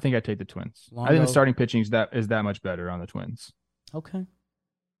 I think I take the Twins. I think the starting pitching is that much better on the Twins. Okay.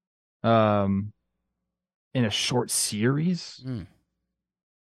 In a short series,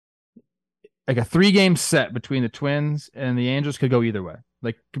 like a 3-game set between the Twins and the Angels could go either way.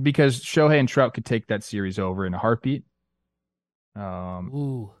 Like because Shohei and Trout could take that series over in a heartbeat.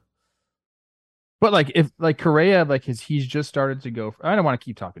 Ooh. But if Correa, he's just started to go. I don't want to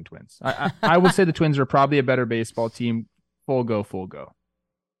keep talking Twins. I would say the Twins are probably a better baseball team. Full go.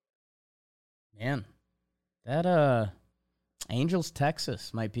 Man, that Angels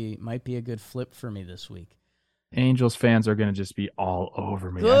Texas might be a good flip for me this week. Angels fans are gonna just be all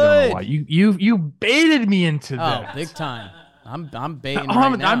over me. Good. I don't know why. You baited me into that. Oh, big time. I'm baiting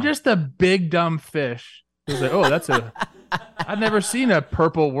right now. I'm just a big dumb fish. It was like, that's a. I've never seen a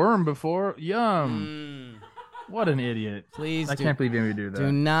purple worm before. Yum. What an idiot. Please I can't believe you do that.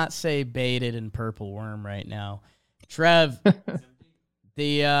 Do not say baited and purple worm right now. Trev,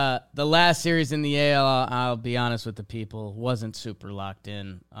 The last series in the AL, I'll be honest with the people, wasn't super locked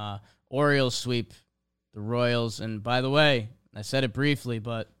in. Orioles sweep the Royals, and by the way, I said it briefly,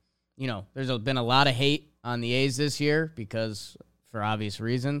 but there's been a lot of hate on the A's this year because for obvious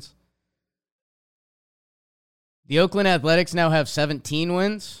reasons. The Oakland Athletics now have 17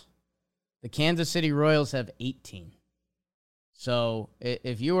 wins. The Kansas City Royals have 18. So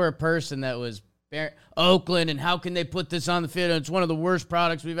if you were a person that was Oakland and how can they put this on the field? It's one of the worst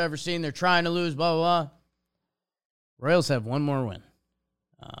products we've ever seen. They're trying to lose, blah, blah, blah. Royals have one more win.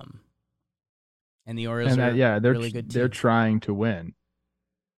 And the Orioles are they're really good team. They're trying to win.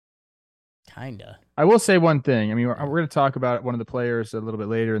 Kinda. I will say one thing. I mean, we're going to talk about one of the players a little bit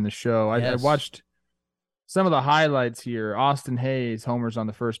later in the show. Yes. I watched some of the highlights here. Austin Hayes homers on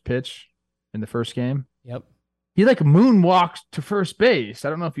the first pitch in the first game. Yep. He moonwalked to first base. I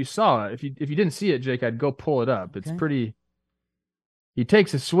don't know if you saw it. If you didn't see it, Jake, I'd go pull it up. It's pretty. He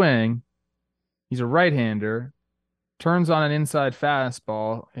takes a swing. He's a right-hander. Turns on an inside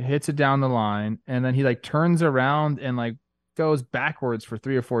fastball, hits it down the line, and then he turns around and goes backwards for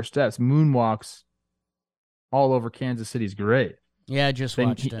 3 or 4 steps, moonwalks all over Kansas City's grave. Yeah, I just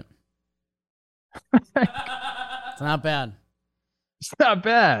watched it. It's not bad. It's not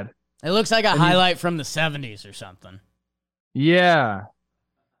bad. It looks like a highlight from the 70s or something. Yeah.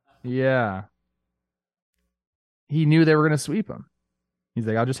 Yeah. He knew they were going to sweep him. He's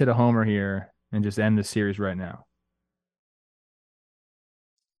like, I'll just hit a homer here and just end the series right now.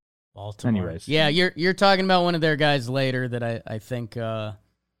 Baltimore. Anyways. Yeah, you're talking about one of their guys later that I think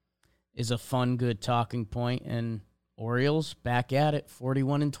is a fun, good talking point. And Orioles back at it,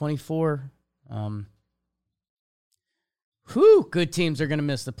 41-24. Good teams are going to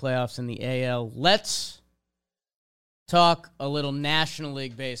miss the playoffs in the AL. Let's talk a little National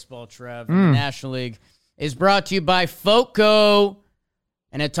League baseball, Trev. The National League is brought to you by FOCO.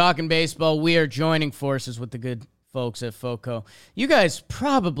 And at Talking Baseball, we are joining forces with the good folks at FOCO. You guys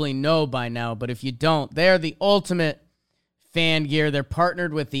probably know by now, but if you don't, they are the ultimate fan gear. They're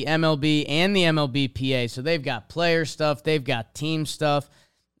partnered with the MLB and the MLBPA, so they've got player stuff, they've got team stuff.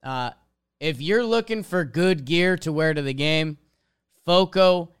 If you're looking for good gear to wear to the game,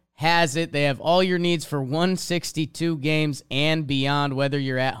 FOCO has it. They have all your needs for 162 games and beyond, whether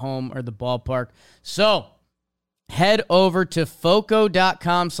you're at home or the ballpark. So head over to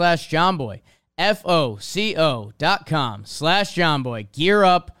foco.com/JohnBoy. FOCO.com/JohnBoy. Gear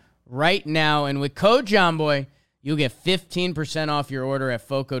up right now. And with code JohnBoy, you'll get 15% off your order at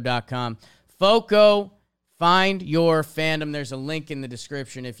Foco.com. Foco, find your fandom. There's a link in the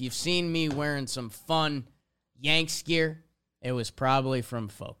description. If you've seen me wearing some fun Yanks gear, it was probably from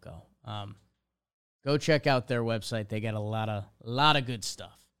Foco. Go check out their website. They got a lot of good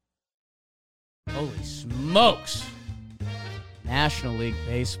stuff. Holy smokes. National League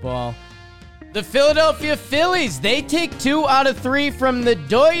Baseball. The Philadelphia Phillies, they take 2 out of 3 from the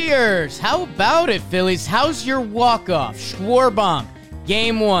Dodgers. How about it, Phillies? How's your walk-off? Schwarber,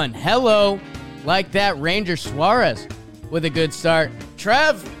 game 1. Hello. Like that, Ranger Suarez with a good start.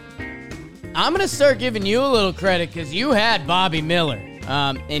 Trev, I'm going to start giving you a little credit because you had Bobby Miller,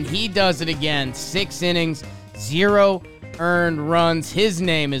 and he does it again. 6 innings, 0 earned runs. His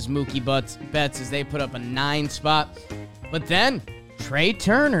name is Mookie Betts as they put up a 9 spot. But then, Trey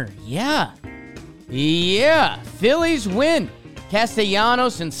Turner, yeah, Phillies win.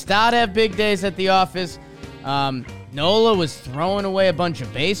 Castellanos and Stott have big days at the office. Nola was throwing away a bunch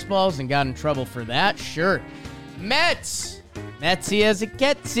of baseballs and got in trouble for that. Sure. Metsy as it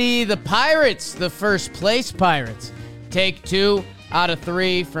getsy. The Pirates, the first place Pirates, take 2 out of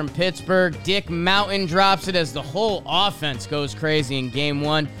 3 from Pittsburgh. Dick Mountain drops it as the whole offense goes crazy in game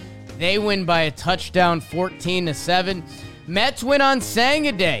 1. They win by a touchdown, 14-7. Mets win on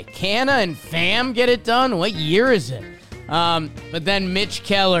Sangaday. Canna and Pham get it done. What year is it? But then Mitch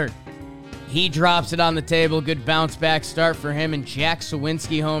Keller, he drops it on the table. Good bounce back start for him. And Jack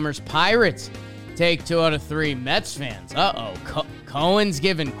Sawinski homers. Pirates take 2 out of 3. Mets fans, Cohen's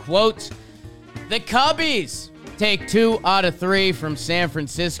giving quotes. The Cubbies take 2 out of 3 from San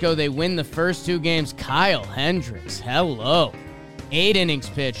Francisco. They win the first 2 games. Kyle Hendricks, hello. 8 innings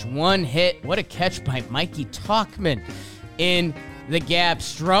pitched, 1 hit. What a catch by Mikey Talkman in the gap.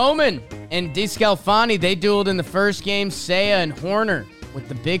 Stroman and DeScalfani, they dueled in the first game. Seiya and Horner with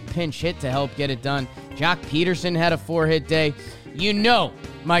the big pinch hit to help get it done. Jock Peterson had a 4-hit day. You know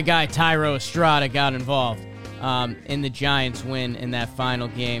my guy Tyro Estrada got involved in the Giants win in that final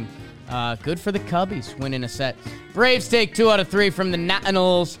game. Good for the Cubbies winning a set. Braves take 2 out of 3 from the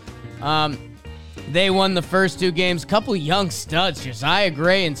Nationals. They won the first 2 games. Couple young studs, Josiah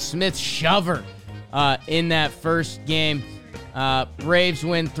Gray and Smith Shover in that first game. Braves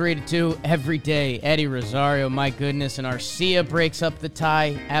win 3-2 every day. Eddie Rosario, my goodness. And Arcia breaks up the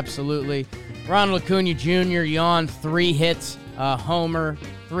tie. Absolutely. Ronald Acuna Jr., yawn, 3 hits, homer,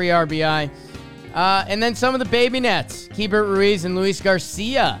 3 RBI. And then some of the baby nets. Keibert Ruiz and Luis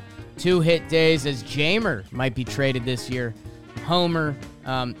Garcia, 2-hit days as Jamer might be traded this year. Homer.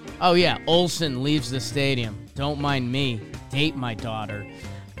 Olsen leaves the stadium. Don't mind me. Date my daughter.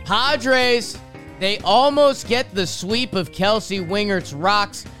 Padres, they almost get the sweep of Kelsey Wingert's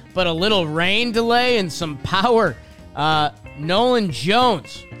Rocks, but a little rain delay and some power. Nolan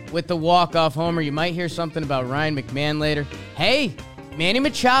Jones with the walk-off homer. You might hear something about Ryan McMahon later. Hey, Manny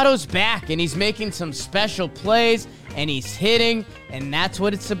Machado's back, and he's making some special plays, and he's hitting, and that's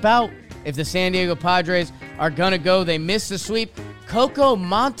what it's about. If the San Diego Padres are going to go, they miss the sweep. Coco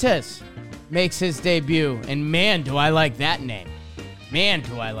Montes makes his debut, and man, do I like that name. Man,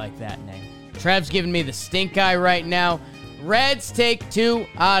 do I like that name. Trev's giving me the stink eye right now. Reds take 2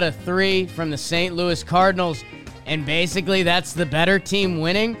 out of 3 from the St. Louis Cardinals, and basically that's the better team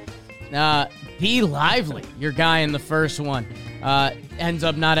winning. Be lively, your guy in the first one. Ends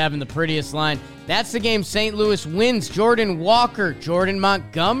up not having the prettiest line. That's the game St. Louis wins. Jordan Walker, Jordan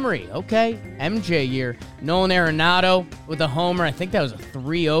Montgomery. Okay, MJ year. Nolan Arenado with a homer. I think that was a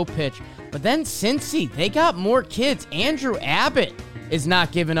 3-0 pitch. But then Cincy, they got more kids. Andrew Abbott is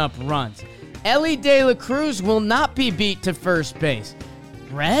not giving up runs. Ellie De La Cruz will not be beat to first base.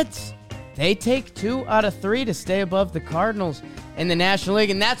 Reds, they take 2 out of 3 to stay above the Cardinals in the National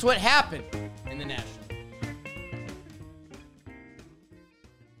League, and that's what happened in the National League.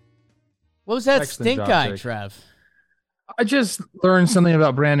 What was that stink eye, Trev? I just learned something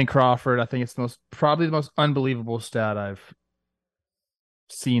about Brandon Crawford. I think it's probably the most unbelievable stat I've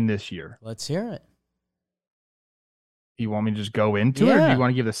seen this year. Let's hear it. Do you want me to just go into it, or do you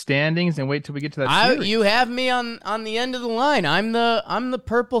want to give the standings and wait till we get to that series? You have me on the end of the line. I'm the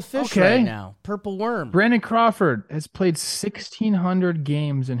purple fish right now. Purple worm. Brandon Crawford has played 1,600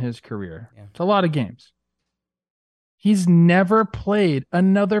 games in his career. Yeah. It's a lot of games. He's never played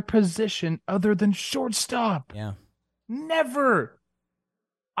another position other than shortstop. Yeah. Never.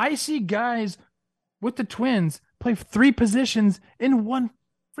 I see guys with the Twins play 3 positions in one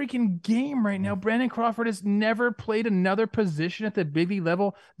freaking game right now. Brandon Crawford has never played another position at the big league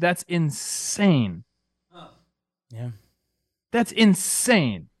level. That's insane. Yeah. That's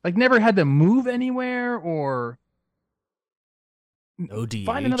insane. Like, never had to move anywhere or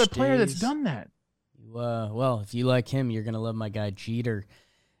find another player that's done that. Well, if you like him, you're going to love my guy Jeter.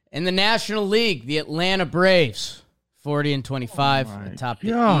 In the National League, the Atlanta Braves, 40-25, atop the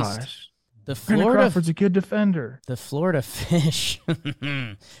East. Brandon Crawford's a good defender. The Florida Fish,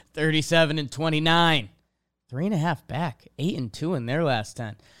 37-29, 3.5 back, 8-2 in their last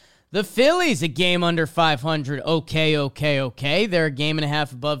 10. The Phillies, a game under 500. Okay. They're a game and a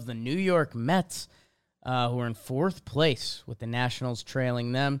half above the New York Mets, who are in 4th place with the Nationals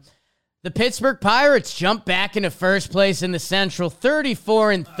trailing them. The Pittsburgh Pirates jump back into first place in the Central,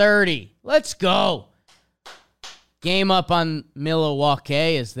 34-30. Let's go. Game up on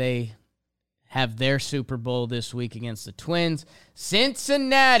Milwaukee as they have their Super Bowl this week against the Twins.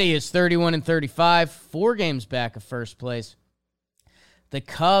 Cincinnati is 31-35, 4 games back of first place. The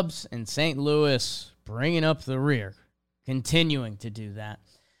Cubs and St. Louis bringing up the rear, continuing to do that.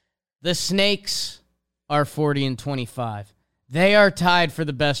 The Snakes are 40-25. They are tied for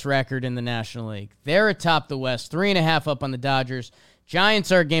the best record in the National League. They're atop the West, 3.5 up on the Dodgers.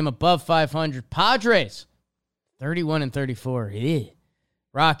 Giants are a game above 500. Padres, 31-34.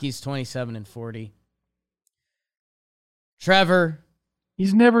 Rockies, 27-40. Trevor.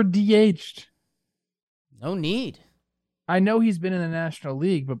 He's never DH'd. No need. I know he's been in the National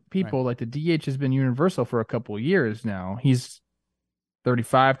League, but people like the DH has been universal for a couple of years now. He's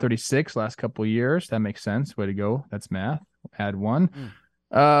 35, 36 last couple of years. That makes sense. Way to go. That's math. Add 1.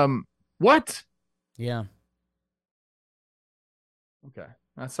 What? Yeah. Okay.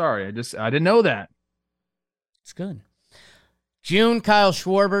 Sorry. I didn't know that. It's good. June, Kyle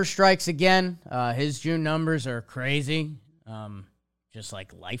Schwarber strikes again. His June numbers are crazy. Just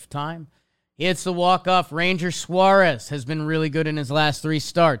like lifetime. He hits the walk-off. Ranger Suarez has been really good in his last 3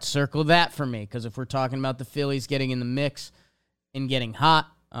 starts. Circle that for me, because if we're talking about the Phillies getting in the mix and getting hot,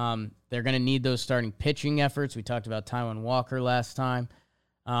 they're going to need those starting pitching efforts. We talked about Taijuan Walker last time.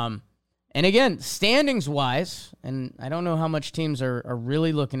 And again, standings-wise, and I don't know how much teams are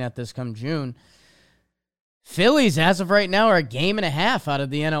really looking at this come June, Phillies, as of right now, are a game and a half out of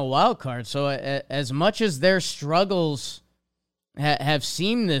the NL wildcard. So as much as their struggles have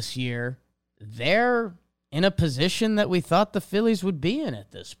seemed this year, they're in a position that we thought the Phillies would be in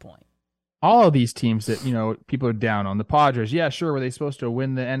at this point. all of these teams that, people are down on. The Padres, yeah, sure. Were they supposed to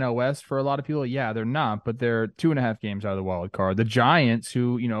win the NL West for a lot of people? Yeah, they're not, but they're 2.5 games out of the wild card. The Giants,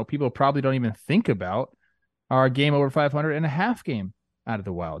 who, people probably don't even think about, are a game over 500 and a half game out of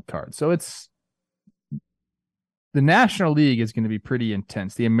the wild card. So the National League is going to be pretty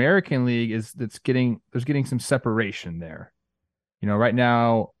intense. The American League there's getting some separation there. Right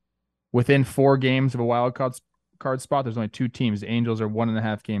now, within 4 games of a wild card spot, there's only 2 teams. The Angels are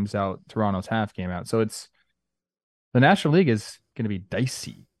 1.5 games out. Toronto's half game out. So the National League is going to be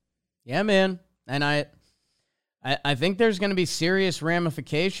dicey. Yeah, man. And I think there's going to be serious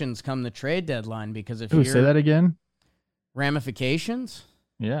ramifications come the trade deadline, because if you say that again, ramifications.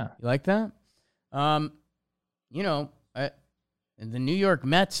 Yeah, you like that? The New York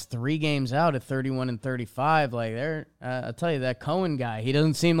Mets 3 games out at 31 and 35. Like I'll tell you, that Cohen guy, he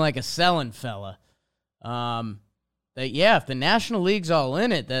doesn't seem like a selling fella. If the National League's all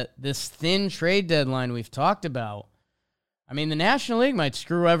in it, that this thin trade deadline we've talked about, I mean, the National League might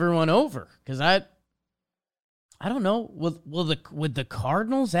screw everyone over, because I don't know. Would the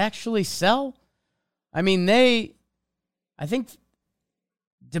Cardinals actually sell? I mean, I think,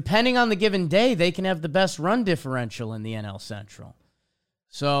 depending on the given day, they can have the best run differential in the NL Central.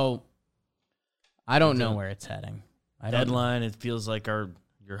 So I don't know where it's heading. Deadline, it feels like your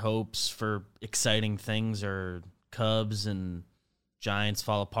hopes for exciting things are Cubs and Giants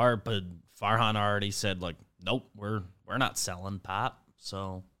fall apart, but Farhan already said, like, nope, we're not selling Pop.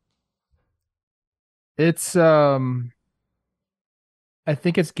 So it's I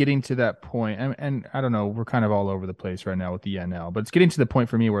think it's getting to that point, and I don't know, we're kind of all over the place right now with the NL, but it's getting to the point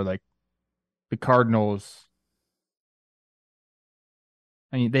for me where, like, the Cardinals,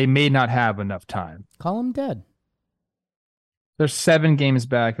 I mean, they may not have enough time. Call them dead. They're 7 games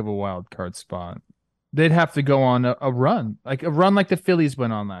back of a wild card spot. They'd have to go on a run like the Phillies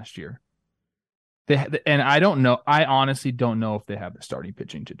went on last year. And I don't know. I honestly don't know if they have the starting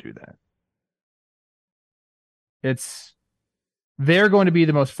pitching to do that. They're going to be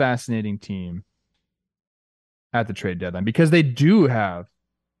the most fascinating team at the trade deadline, because they do have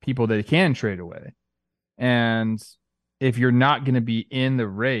people they can trade away. And if you're not going to be in the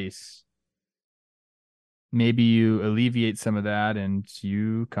race, maybe you alleviate some of that and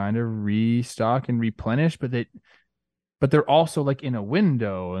you kind of restock and replenish, but they're also, like, in a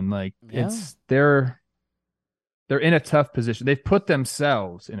window, and, like, they're in a tough position. They've put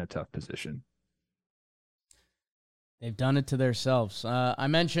themselves in a tough position. They've done it to themselves. I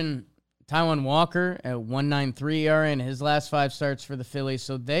mentioned Taijuan Walker at 1.93 ERA in his last 5 starts for the Phillies.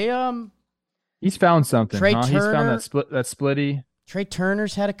 So he's found something. Trey Turner, he's found that splitty. Trey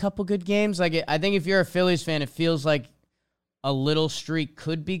Turner's had a couple good games. Like, I think if you're a Phillies fan, it feels like a little streak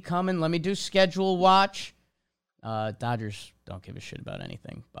could be coming. Let me do schedule watch. Dodgers don't give a shit about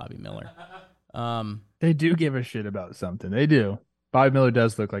anything. Bobby Miller. They do give a shit about something. They do. Bobby Miller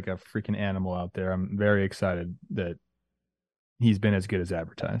does look like a freaking animal out there. I'm very excited that he's been as good as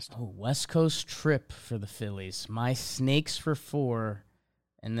advertised. Oh, West Coast trip for the Phillies. My Snakes for 4,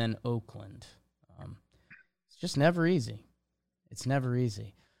 and then Oakland. It's just never easy. It's never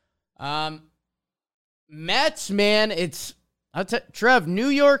easy. Mets, man, Trev, New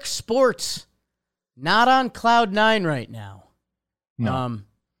York sports, not on cloud 9 right now. No.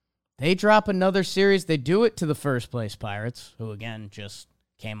 They drop another series. They do it to the first place Pirates, who, again, just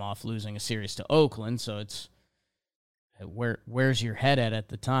came off losing a series to Oakland. So it's where's your head at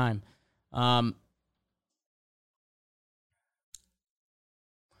the time?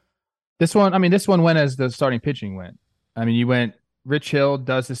 This one went as the starting pitching went. I mean, you went, Rich Hill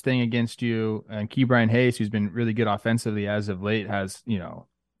does his thing against you, and Ke'Bryan Hayes, who's been really good offensively as of late, has,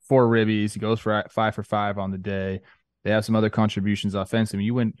 4 ribbies. He goes for 5 for 5 on the day. They have some other contributions offensively.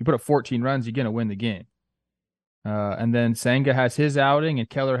 You put up 14 runs, you're going to win the game. And then Senga has his outing, and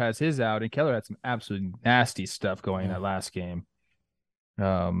Keller has his outing. Keller had some absolutely nasty stuff going in that last game.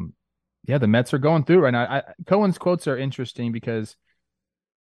 The Mets are going through right now. Cohen's quotes are interesting, because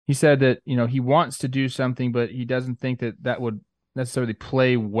he said that, he wants to do something, but he doesn't think that would necessarily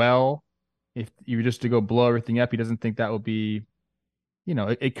play well if you were just to go blow everything up. He doesn't think that would be,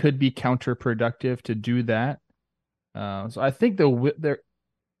 it could be counterproductive to do that. So I think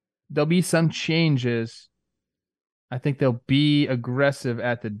there'll be some changes. I think they'll be aggressive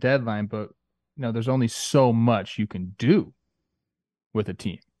at the deadline, but there's only so much you can do with a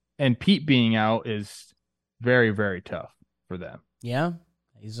team. And Pete being out is very, very tough for them. Yeah,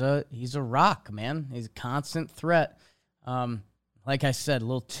 he's a rock, man. He's a constant threat. Like I said, a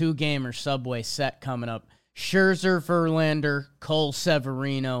little 2-gamer Subway set coming up. Scherzer, Verlander, Cole,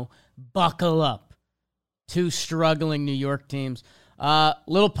 Severino. Buckle up. 2 struggling New York teams.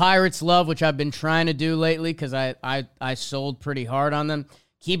 Little Pirates love, which I've been trying to do lately because I sold pretty hard on them.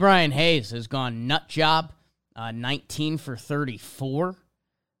 Ke'Bryan Hayes has gone nut job, 19 for 34.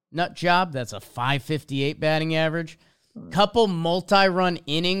 Nut job. That's a 558 batting average. Couple multi-run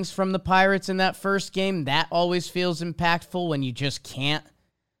innings from the Pirates in that first game. That always feels impactful when you just can't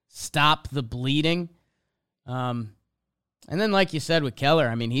stop the bleeding. And then, like you said with Keller,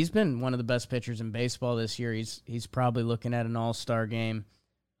 I mean, he's been one of the best pitchers in baseball this year. He's probably looking at an all-star game.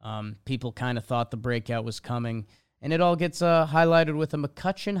 People kind of thought the breakout was coming. And it all gets highlighted with a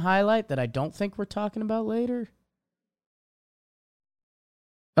McCutchen highlight that I don't think we're talking about later.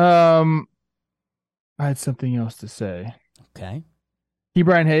 I had something else to say. Okay.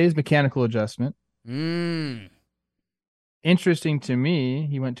 Ke'Bryan Hayes, mechanical adjustment. Mm. Interesting to me,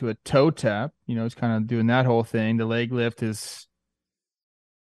 he went to a toe tap. You know, he's kind of doing that whole thing. The leg lift is,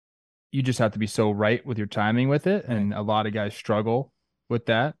 you just have to be so right with your timing with it. And a lot of guys struggle with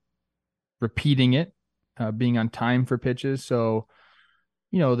that. Repeating it, being on time for pitches. So,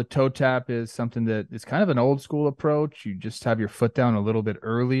 you know, the toe tap is something that is kind of an old school approach. You just have your foot down a little bit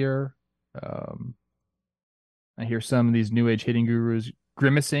earlier. I hear some of these new age hitting gurus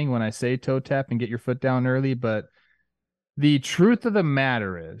grimacing when I say toe tap and get your foot down early, but the truth of the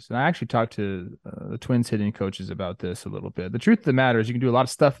matter is, and I actually talked to the Twins hitting coaches about this a little bit. The truth of the matter is you can do a lot of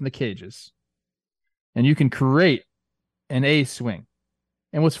stuff in the cages and you can create an A swing.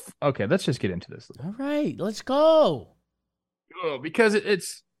 And okay, let's just get into this. All right, let's go. Oh, because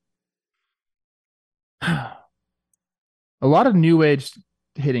it's a lot of new age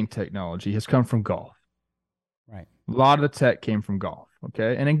hitting technology has come from golf. Right. A lot of the tech came from golf.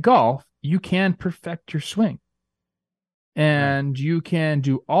 Okay. And in golf, you can perfect your swing. And you can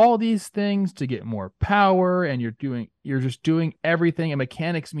do all these things to get more power, and you're just doing everything. And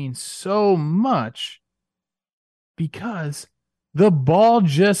mechanics mean so much because the ball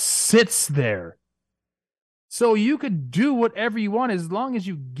just sits there. So you could do whatever you want as long as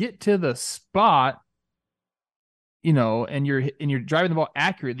you get to the spot, you know, and you're driving the ball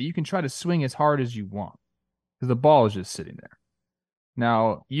accurately. You can try to swing as hard as you want because the ball is just sitting there.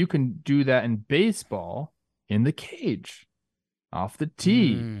 Now, you can do that in baseball in the cage, off the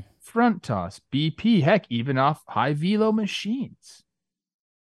tee, front toss, BP, heck, even off high velo machines.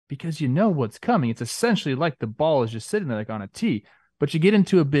 Because you know what's coming. It's essentially like the ball is just sitting there like on a tee. But you get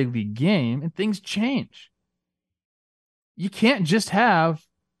into a big league game and things change. You can't just have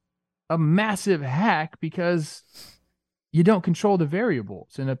a massive hack because you don't control the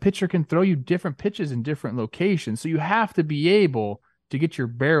variables. And a pitcher can throw you different pitches in different locations. So you have to be able to get your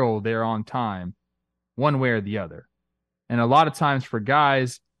barrel there on time, one way or the other. And a lot of times for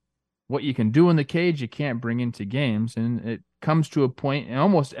guys, what you can do in the cage, you can't bring into games. And it comes to a point in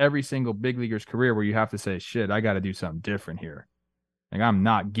almost every single big leaguer's career where you have to say, shit, I got to do something different here. Like, I'm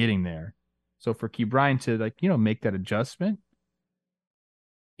not getting there. So for Ke'Bryan to, like, you know, make that adjustment,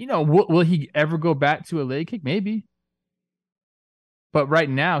 you know, will he ever go back to a leg kick? Maybe. But right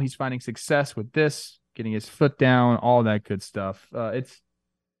now he's finding success with this, getting his foot down, all that good stuff. It's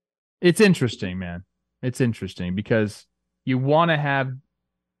interesting, man. It's interesting because you want to have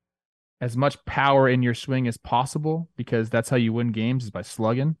as much power in your swing as possible because that's how you win games, is by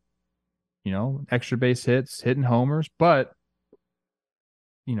slugging, you know, extra base hits, hitting homers. But,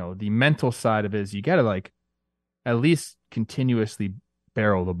 you know, the mental side of it is you got to, like, at least continuously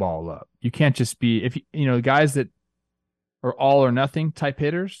barrel the ball up. You can't just be, if you know, guys that are all or nothing type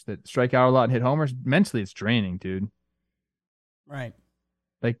hitters that strike out a lot and hit homers, mentally it's draining, dude. Right.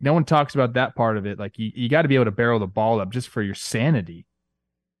 Like, no one talks about that part of it. Like, you got to be able to barrel the ball up just for your sanity.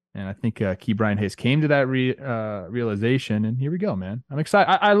 And I think Ke'Bryan Hayes came to that realization, and here we go, man. I'm excited.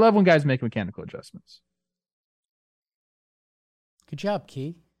 I love when guys make mechanical adjustments. Good job,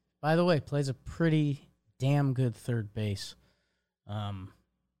 Key. By the way, plays a pretty damn good third base.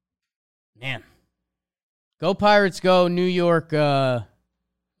 Man. Go Pirates, go New York. God.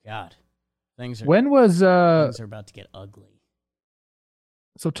 Things are about to get ugly.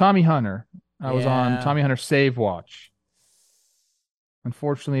 So Tommy Hunter, I was on Tommy Hunter Save Watch.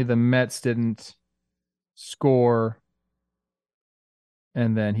 Unfortunately, the Mets didn't score,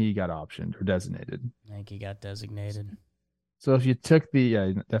 and then he got optioned or designated. I think he got designated. So if you took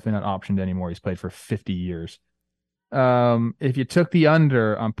definitely not optioned anymore. He's played for 50 years. If you took the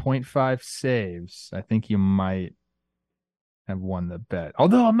under on 0.5 saves, I think you might have won the bet.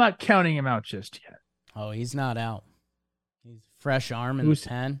 Although I'm not counting him out just yet. Oh, he's not out. He's fresh arm in the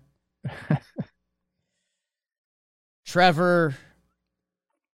pen. Trevor.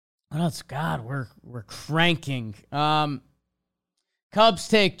 What else? God, we're cranking. Cubs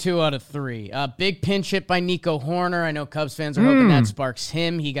take 2 out of 3. Big pinch hit by Nico Horner. I know Cubs fans are hoping that sparks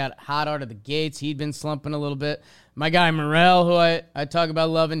him. He got hot out of the gates. He'd been slumping a little bit. My guy Morel, who I talk about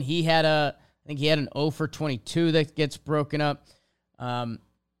loving, I think he had an 0 for 22 that gets broken up.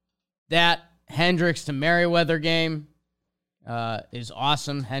 That Hendricks to Merriweather game is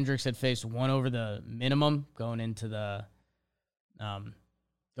awesome. Hendricks had faced 1 over the minimum going into the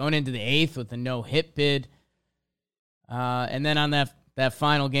 8th with a no-hit bid. And then on that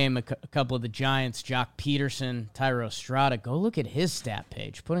final game, a couple of the Giants, Jock Peterson, Tyro Estrada, go look at his stat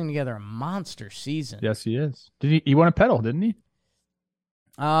page, putting together a monster season. Yes, he is. He won a pedal, didn't he?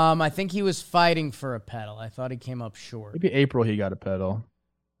 I think he was fighting for a pedal. I thought he came up short. Maybe April he got a pedal.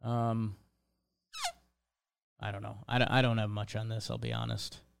 I don't know. I don't have much on this, I'll be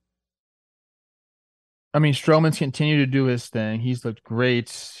honest. I mean, Stroman's continued to do his thing. He's looked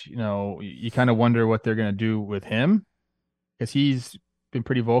great. You know, you kind of wonder what they're going to do with him, because he's been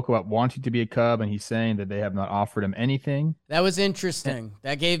pretty vocal about wanting to be a Cub, and he's saying that they have not offered him anything. That was interesting.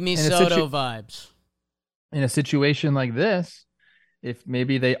 That gave me Soto vibes. In a situation like this, if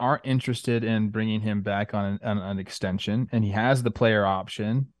maybe they aren't interested in bringing him back on an extension, and he has the player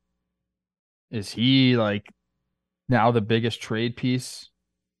option, is he like now the biggest trade piece?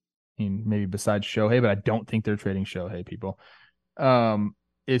 I mean, maybe besides Shohei, but I don't think they're trading Shohei, people.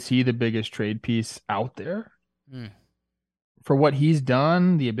 Is he the biggest trade piece out there? For what he's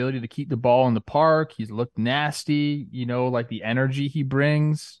done, the ability to keep the ball in the park, he's looked nasty, you know, like the energy he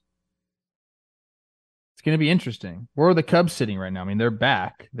brings. It's going to be interesting. Where are the Cubs sitting right now? I mean, they're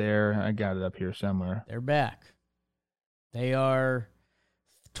back. I got it up here somewhere. They're back. They are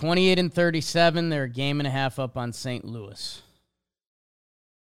 28-37. They're a game and a half up on St. Louis.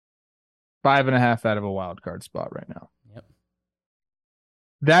 5.5 out of a wild card spot right now. Yep.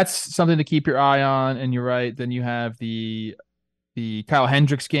 That's something to keep your eye on. And you're right. Then you have the Kyle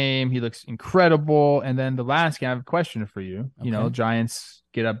Hendricks game. He looks incredible. And then the last game, I have a question for you. Okay. You know, Giants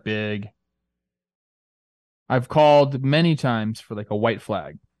get up big. I've called many times for like a white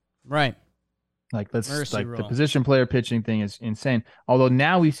flag. Right. Like the position player pitching thing is insane. Although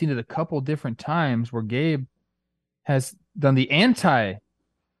now we've seen it a couple different times where Gabe has done the anti-white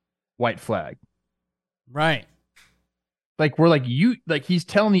flag. Right. Like he's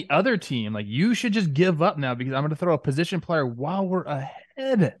telling the other team, like, you should just give up now because I'm going to throw a position player while we're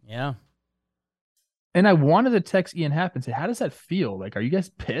ahead. Yeah. And I wanted to text Ian Happ and say, how does that feel? Like, are you guys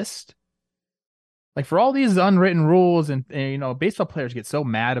pissed? Like, for all these unwritten rules and you know, baseball players get so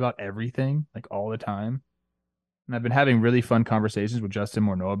mad about everything, like, all the time. And I've been having really fun conversations with Justin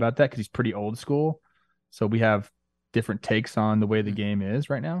Morneau about that because he's pretty old school. So we have different takes on the way the game is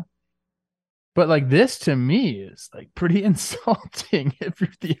right now. But like, this to me is like pretty insulting if you're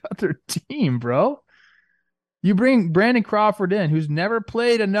the other team, bro. You bring Brandon Crawford in, who's never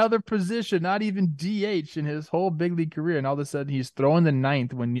played another position, not even DH in his whole big league career. And all of a sudden he's throwing the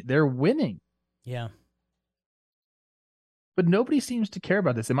ninth when they're winning. Yeah. But nobody seems to care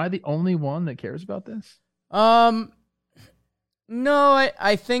about this. Am I the only one that cares about this? No,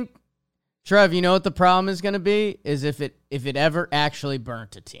 I think, Trev, you know what the problem is going to be? Is if it ever actually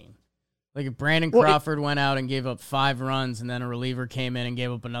burnt a team. Like if Brandon Crawford went out and gave up 5 runs and then a reliever came in and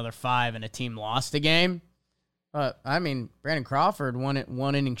gave up another 5 and a team lost a game. I mean, Brandon Crawford won it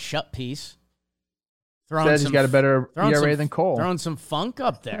 1 inning shut piece. Says he's got a better ERA than Cole. Throwing some funk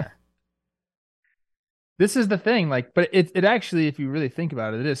up there. This is the thing, like, but it actually, if you really think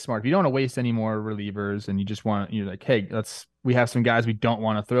about it, it is smart. If you don't want to waste any more relievers and you just want, you're like, hey, we have some guys we don't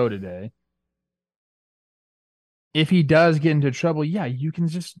want to throw today. If he does get into trouble, yeah, you can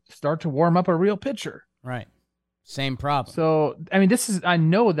just start to warm up a real pitcher. Right. Same problem. So, I mean, I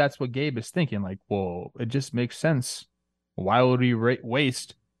know that's what Gabe is thinking. Like, well, it just makes sense. Why would we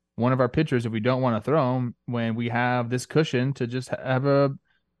waste one of our pitchers if we don't want to throw him when we have this cushion to just have a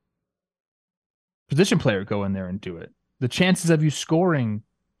position player go in there and do it? The chances of you scoring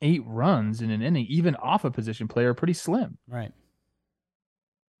 8 runs in an inning, even off a position player, are pretty slim. Right.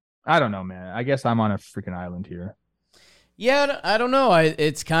 I don't know, man. I guess I'm on a freaking island here. Yeah, I don't know.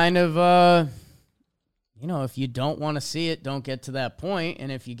 It's kind of, you know, if you don't want to see it, don't get to that point.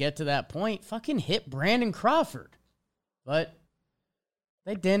 And if you get to that point, fucking hit Brandon Crawford. But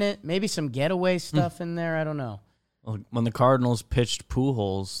they didn't. Maybe some getaway stuff in there. I don't know. Well, when the Cardinals pitched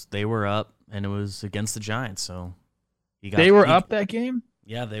Pujols, they were up, and it was against the Giants. So they were up that game?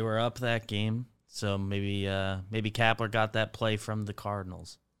 Yeah, they were up that game. So maybe Kapler got that play from the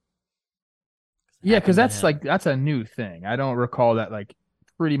Cardinals. Yeah, because that's a new thing. I don't recall that like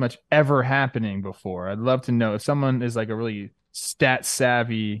pretty much ever happening before. I'd love to know if someone is like a really stat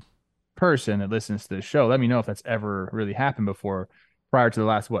savvy person that listens to this show. Let me know if that's ever really happened before. prior to the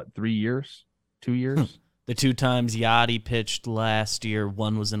last, 3 years? 2 years? The 2 times Yachty pitched last year,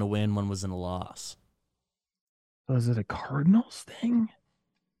 one was in a win, one was in a loss. Was it a Cardinals thing?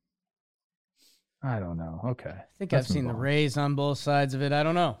 I don't know. Okay. I think I've seen the Rays on both sides of it. I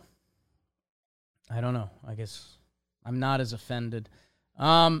don't know. I guess I'm not as offended.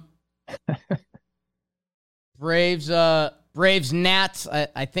 Braves, Nats.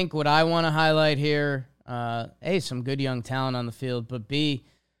 I think what I want to highlight here, A, some good young talent on the field, but B,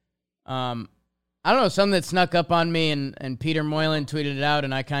 I don't know, something that snuck up on me, and Peter Moylan tweeted it out,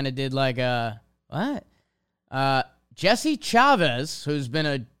 and I kind of did like, what? Jesse Chavez, who's been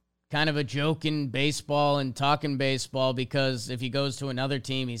a kind of a joke in baseball and talking baseball, because if he goes to another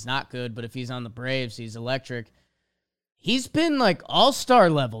team, he's not good, but if he's on the Braves, he's electric. He's been like all-star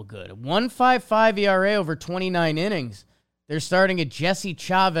level good. 1.55 ERA over 29 innings. They're starting a Jesse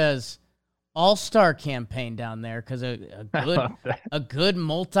Chavez all-star campaign down there because a good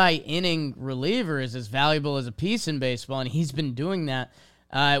multi-inning reliever is as valuable as a piece in baseball, and he's been doing that.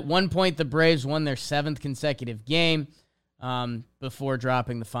 At one point, the Braves won their 7th consecutive game before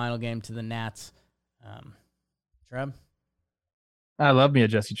dropping the final game to the Nats. Trev? I love me a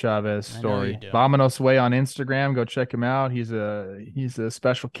Jesse Chavez story. Vamonos Way on Instagram. Go check him out. He's a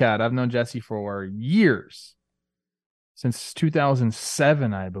special cat. I've known Jesse for years. Since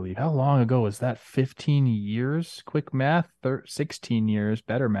 2007, I believe. How long ago was that? 15 years? Quick math. 16 years.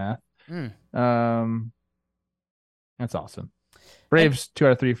 Better math. That's awesome. Braves 2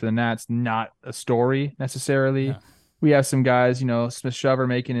 out of 3 for the Nats. Not a story necessarily. No. We have some guys, Smith Shover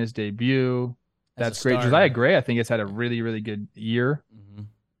making his debut. That's great. Josiah Gray, I think, has had a really, really good year,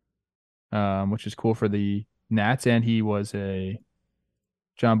 which is cool for the Nats. And he was a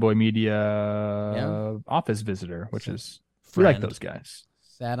John Boy Media office visitor, which is we like those guys.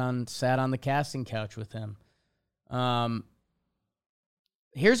 Sat on the casting couch with him.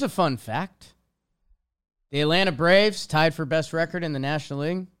 Here's a fun fact: the Atlanta Braves tied for best record in the National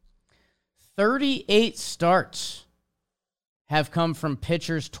League. 38 starts have come from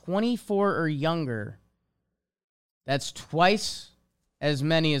pitchers 24 or younger. That's twice as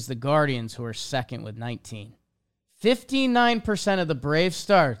many as the Guardians, who are second with 19. 59% of the Braves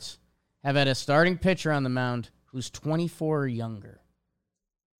starts have had a starting pitcher on the mound who's 24 or younger.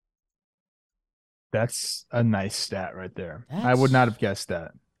 That's a nice stat right there. I would not have guessed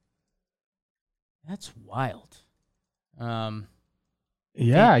that. That's wild.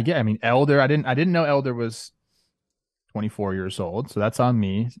 Yeah, I get. I mean, Elder. I didn't know Elder was 24 years old, so that's on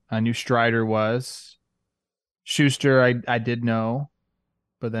me. I knew Strider was. Schuster, I did know,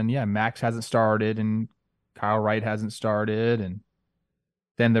 but then Max hasn't started, and Kyle Wright hasn't started, and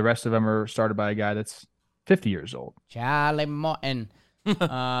then the rest of them are started by a guy that's 50 years old. Charlie Martin.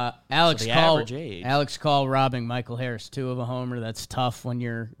 Alex Call robbing Michael Harris 2 of a homer. That's tough when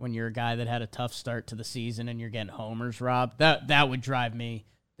you're a guy that had a tough start to the season and you're getting homers robbed. That would drive me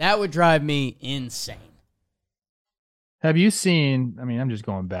insane. Have you seen, I'm just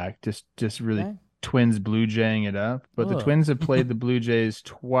going back, just really Twins Blue Jaying it up, but the Twins have played the Blue Jays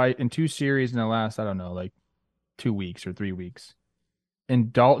twice in 2 series in the last, 2 weeks or 3 weeks.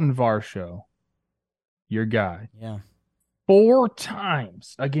 And Dalton Varsho, your guy. Yeah. 4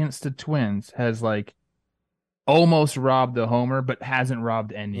 times against the Twins has almost robbed the homer, but hasn't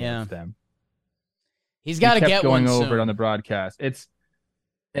robbed any of them. He's got to get one going over it on the broadcast.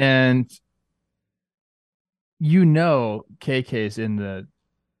 KK's in the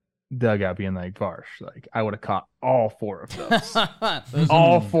dugout being like, Varsh, I would have caught all 4 of those.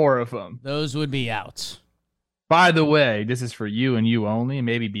 All 4 of them. Those would be outs. By the way, this is for you and you only,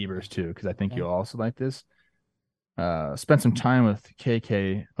 maybe Beavers too, because I think you'll also like this. Spent some time with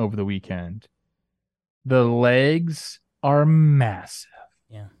KK over the weekend. The legs are massive.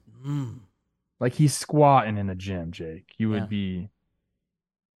 Yeah. He's squatting in the gym, Jake. You'd be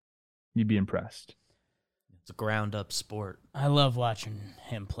impressed. It's a ground up sport. I love watching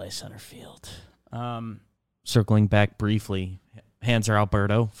him play center field. Circling back briefly, Hanser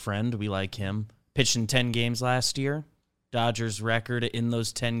Alberto, friend, we like him. Pitched in 10 games last year. Dodgers record in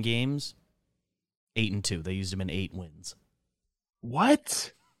those 10 games, 8-2. They used him in 8 wins.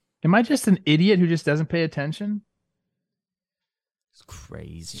 What? Am I just an idiot who just doesn't pay attention? It's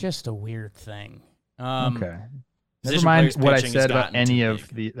crazy. It's just a weird thing. Okay. Never mind what I said about any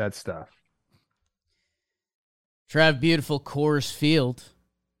of that stuff. Trev, beautiful Coors Field.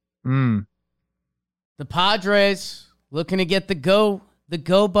 The Padres looking to get the go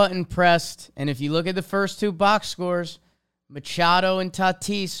button pressed. And if you look at the first 2 box scores, Machado and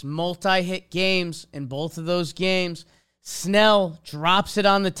Tatis multi-hit games in both of those games. Snell drops it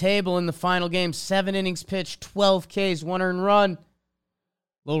on the table in the final game. 7 innings pitched, 12 Ks, 1 earned run.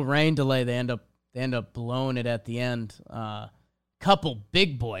 little rain delay. They end up blowing it at the end. Couple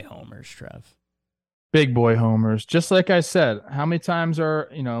big boy homers, Trev. Big boy homers. Just like I said, how many times are,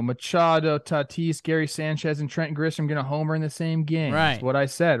 Machado, Tatis, Gary Sanchez, and Trent Grisham going to homer in the same game? Right. That's what I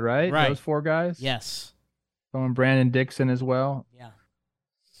said, right? Right. Those 4 guys? Yes. Throwing Brandon Dixon as well. Yeah.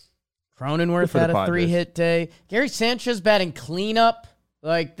 Cronenworth had a 3-hit day. Gary Sanchez batting cleanup.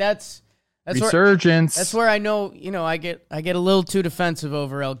 Like that's resurgence. That's where I know, I get a little too defensive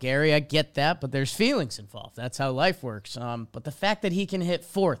over El Gary. I get that, but there's feelings involved. That's how life works. But the fact that he can hit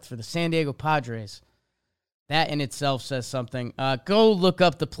 4th for the San Diego Padres, that in itself says something. Go look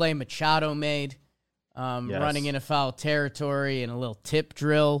up the play Machado made, running into foul territory and a little tip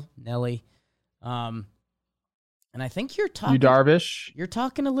drill, Nelly. And I think you're talking Darvish. You're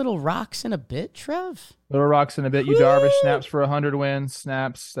talking a little rocks in a bit, Trev. Little rocks in a bit. Darvish snaps for 100 wins.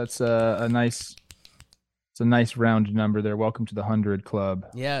 Snaps. That's a nice round number there. Welcome to the 100 Club.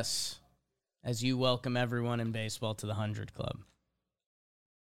 Yes. As you welcome everyone in baseball to the 100 Club.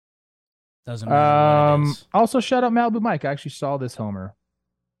 Doesn't matter what it is. Also, shout out Malibu Mike. I actually saw this homer.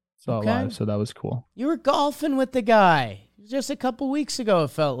 Saw it live, so that was cool. You were golfing with the guy just a couple weeks ago,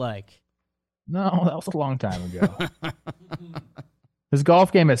 it felt like. No, that was a long time ago. His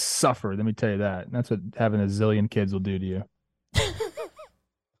golf game has suffered, let me tell you that. That's what having a zillion kids will do to you.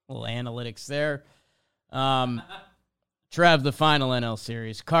 Little analytics there. Trev, the final NL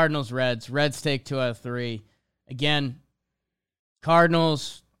series. Cardinals, Reds. Reds take 2 out of 3. Again,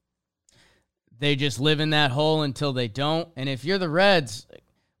 Cardinals, they just live in that hole until they don't. And if you're the Reds,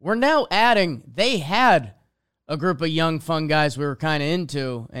 we're now adding, they had a group of young, fun guys we were kind of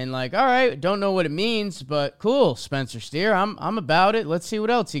into, and like, all right, don't know what it means, but cool, Spencer Steer, I'm about it. Let's see what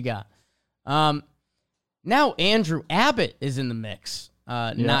else you got. Now Andrew Abbott is in the mix,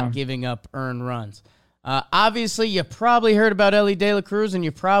 not giving up earned runs. Obviously, you probably heard about Ellie De La Cruz, and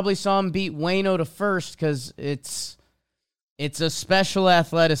you probably saw him beat Waino to first because it's a special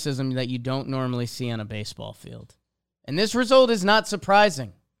athleticism that you don't normally see on a baseball field. And this result is not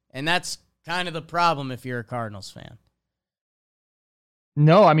surprising, and that's kind of the problem if you're a Cardinals fan.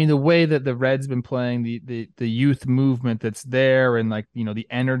 No, I mean, the way that the Reds been playing, the youth movement that's there, and the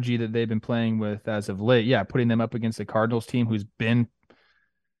energy that they've been playing with as of late. Yeah, putting them up against the Cardinals team who's been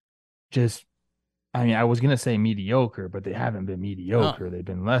just, I mean, I was going to say mediocre, but they haven't been mediocre. They've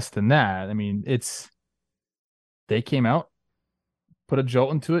been less than that. I mean, they came out, put a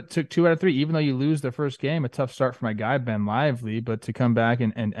jolt into it, took 2 out of 3, even though you lose the first game. A tough start for my guy, Ben Lively, but to come back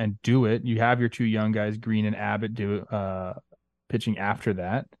and do it, you have your 2 young guys, Green and Abbott, do pitching after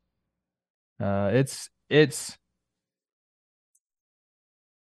that.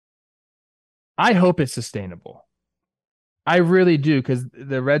 I hope it's sustainable. I really do, because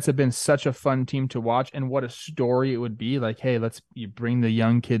the Reds have been such a fun team to watch, and what a story it would be. Like, hey, you bring the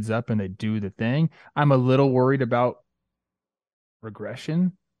young kids up and they do the thing. I'm a little worried about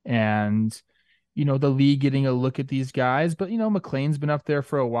regression and the league getting a look at these guys, but McLean's been up there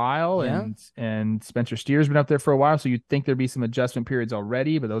for a while, and Spencer Steer's been up there for a while, so you'd think there'd be some adjustment periods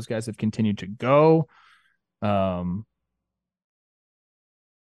already, but those guys have continued to go.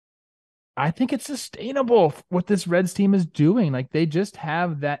 I think it's sustainable what this Reds team is doing. Like, they just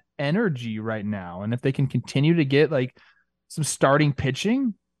have that energy right now, and if they can continue to get some starting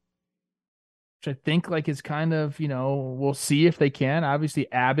pitching, which I think is kind of, we'll see if they can.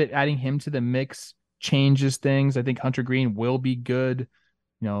 Obviously, Abbott, adding him to the mix changes things. I think Hunter Green will be good.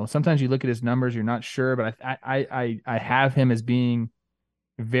 Sometimes you look at his numbers, you're not sure, but I have him as being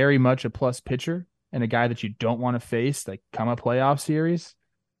very much a plus pitcher and a guy that you don't want to face come a playoff series.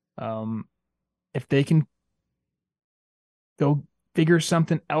 If they can go figure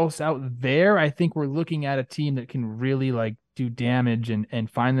something else out there, I think we're looking at a team that can really do damage and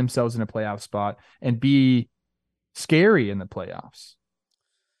find themselves in a playoff spot and be scary in the playoffs.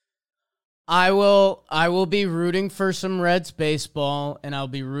 I will be rooting for some Reds baseball, and I'll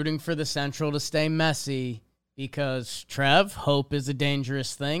be rooting for the Central to stay messy because, Trev, hope is a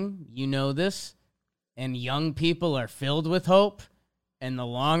dangerous thing. You know this. And young people are filled with hope. And the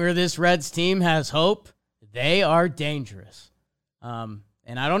longer this Reds team has hope, they are dangerous. And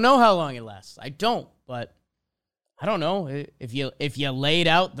I don't know how long it lasts. I don't, but I don't know if you laid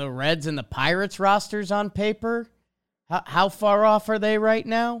out the Reds and the Pirates rosters on paper, how far off are they right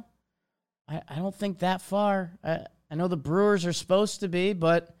now? I don't think that far. I know the Brewers are supposed to be,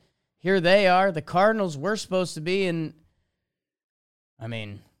 but here they are. The Cardinals were supposed to be, and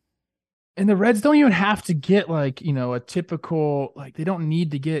the Reds don't even have to get a typical, they don't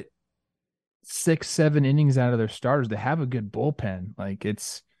need to get 6-7 innings out of their starters. They have a good bullpen.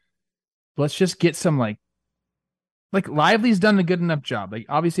 Let's just get some like Lively's done a good enough job. Like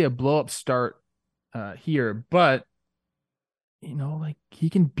obviously a blow up start here, but like he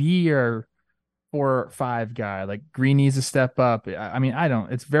can be your 4 or 5 guy. Like Green needs to step up. I mean,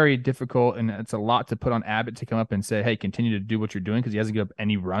 it's very difficult and it's a lot to put on Abbott to come up and say, hey, continue to do what you're doing because he hasn't given up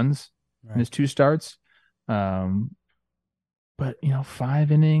any runs in his 2 starts. But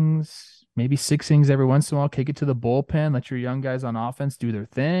 5 innings, maybe 6 innings every once in a while, kick it to the bullpen, let your young guys on offense do their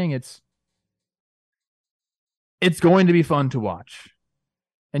thing. It's going to be fun to watch.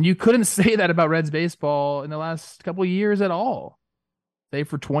 And you couldn't say that about Reds baseball in the last couple of years at all. Save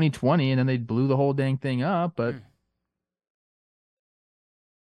for 2020, and then they blew the whole dang thing up. But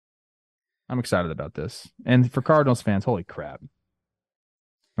I'm excited about this. And for Cardinals fans, holy crap.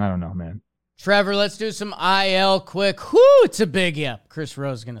 I don't know, man. Trevor, let's do some IL quick. Whoo, it's a big yep. Chris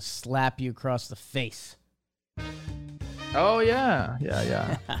Rose is going to slap you across the face. Oh, yeah.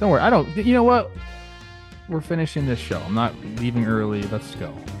 Yeah. Don't worry. You know what? We're finishing this show. I'm not leaving early. Let's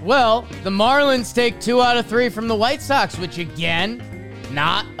go. Well, the Marlins take 2 out of 3 from the White Sox, which again,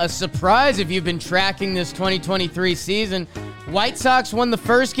 not a surprise if you've been tracking this 2023 season. White Sox won the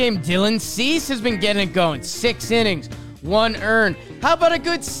first game. Dylan Cease has been getting it going. 6 innings, 1 earned. How about a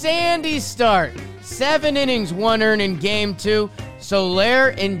good Sandy start? 7 innings, 1 earned in game 2. Soler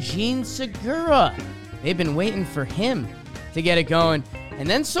and Gene Segura. They've been waiting for him to get it going. And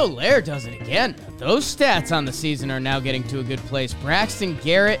then Soler does it again. Those stats on the season are now getting to a good place. Braxton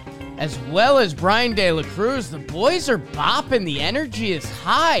Garrett, as well as Brian De La Cruz, the boys are bopping. The energy is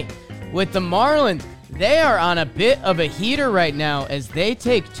high with the Marlins. They are on a bit of a heater right now as they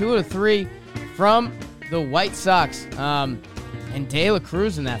take 2 of 3 from the White Sox. And De La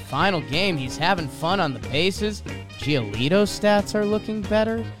Cruz in that final game, he's having fun on the bases. Giolito's stats are looking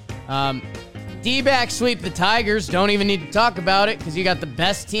better. D-backs sweep the Tigers. Don't even need to talk about it because you got the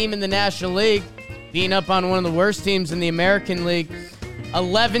best team in the National League beating up on one of the worst teams in the American League.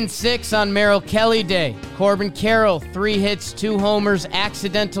 11-6 on Merrill Kelly Day. Corbin Carroll, 3 hits, 2 homers,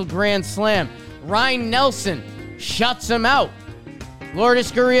 accidental grand slam. Ryan Nelson shuts him out.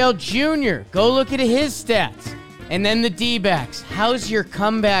 Lourdes Gurriel Jr., go look at his stats. And then the D-backs. How's your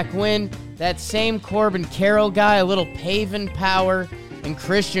comeback win? That same Corbin Carroll guy, a little Pavin power, and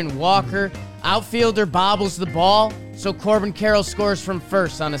Christian Walker. Outfielder bobbles the ball, so Corbin Carroll scores from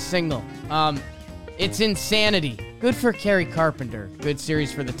first on a single. It's insanity. Good for Kerry Carpenter. Good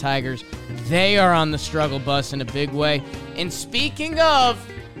series for the Tigers. They are on the struggle bus in a big way. And speaking of,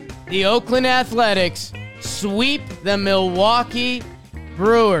 the Oakland Athletics sweep the Milwaukee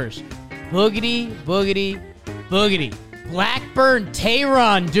Brewers. Boogity, boogity, boogity.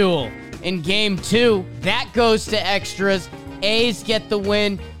 Blackburn-Tehran duel in Game 2. That goes to extras. A's get the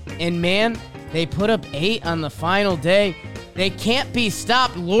win. And man, they put up 8 on the final day. They can't be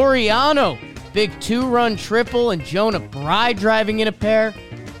stopped. Laureano, big 2-run triple, and Jonah Bride driving in a pair.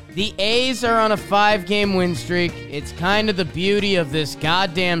 The A's are on a 5-game win streak. It's kind of the beauty of this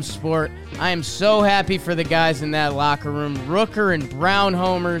goddamn sport. I am so happy for the guys in that locker room. Rooker and Brown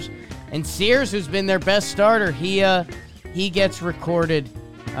homers. And Sears, who's been their best starter, he gets recorded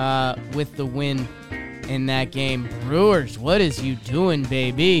with the win in that game. Brewers, what is you doing,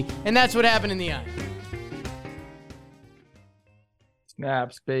 baby? And that's what happened in the eye.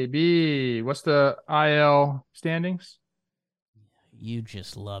 Snaps, baby. What's the IL standings? You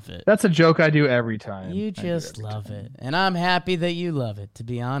just love it. That's a joke I do every time. You just love it. And I'm happy that you love it, to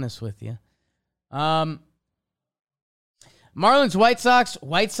be honest with you. Marlins, White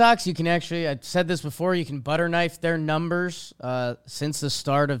Sox, you can actually, I've said this before, you can butter knife their numbers since the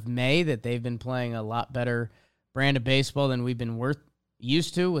start of May, that they've been playing a lot better brand of baseball than we've been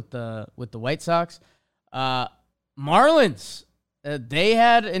used to with the White Sox. Marlins, they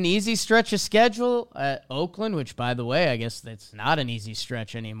had an easy stretch of schedule at Oakland, which, by the way, I guess that's not an easy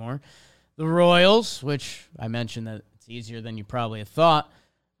stretch anymore. The Royals, which I mentioned that it's easier than you probably have thought.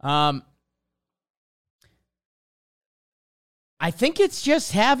 I think it's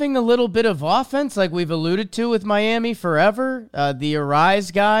just having a little bit of offense, like we've alluded to with Miami forever. The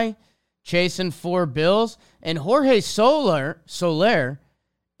Arise guy chasing 4 bills. And Jorge Soler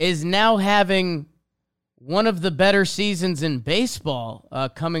is now having one of the better seasons in baseball,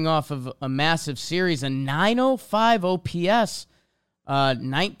 coming off of a massive series, a 905 OPS,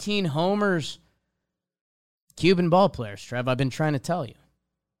 19 homers. Cuban ball players, Trev, I've been trying to tell you.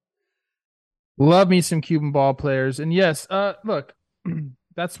 Love me some Cuban ball players. And yes, look,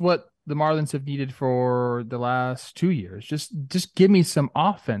 that's what the Marlins have needed for the last 2 years. Just give me some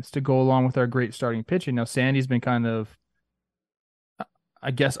offense to go along with our great starting pitching. Now, Sandy's been kind of,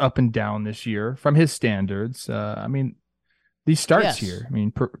 I guess, up and down this year from his standards. I mean, these starts Yes. here. I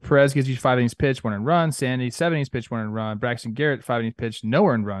mean, Perez gives you 5 innings pitch, 1 earned run. Sandy, 7 innings pitch, 1 earned run. Braxton Garrett, 5 innings pitch, no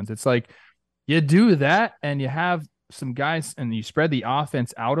earned runs. It's like you do that and you have some guys and you spread the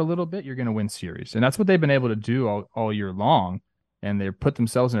offense out a little bit, you're going to win series. And that's what they've been able to do all year long. And they've put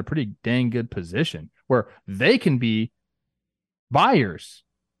themselves in a pretty dang good position where they can be buyers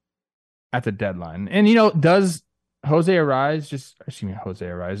at the deadline. And, does Luis Arraez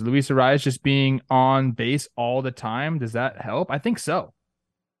just being on base all the time, does that help? I think so.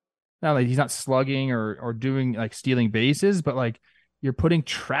 Not like he's not slugging or doing like stealing bases, but like you're putting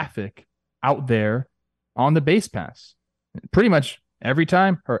traffic out there on the base pass. Pretty much every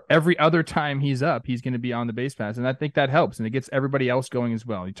time or every other time he's up, he's going to be on the base pass. And I think that helps. And it gets everybody else going as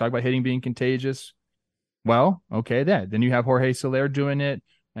well. You talk about hitting being contagious. Well, okay, then you have Jorge Soler doing it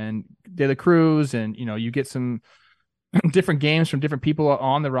and De La Cruz, and you get some different games from different people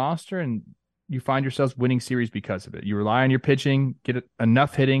on the roster, and you find yourselves winning series because of it. You rely on your pitching, get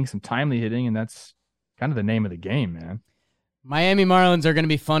enough hitting, some timely hitting, and that's kind of the name of the game, man. Miami Marlins are going to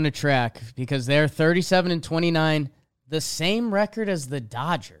be fun to track because they're 37-29, the same record as the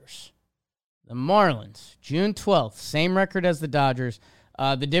Dodgers. The Marlins, June 12th, same record as the Dodgers.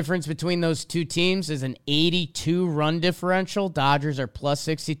 The difference between those two teams is an 82 run differential. Dodgers are plus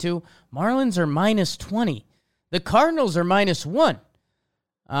 62. Marlins are minus 20. The Cardinals are minus 1.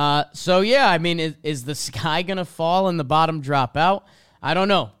 So, yeah, I mean, is the sky going to fall and the bottom drop out? I don't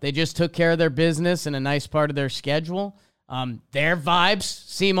know. They just took care of their business in a nice part of their schedule. Their vibes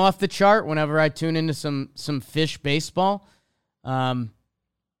seem off the chart whenever I tune into some fish baseball. Why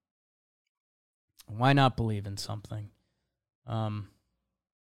not believe in something?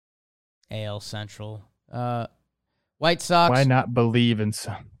 AL Central. White Sox. Why not believe in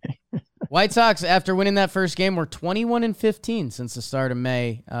something? White Sox, after winning that first game, were 21-15 since the start of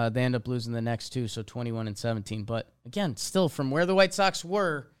May. They end up losing the next two, so 21-17. But again, still from where the White Sox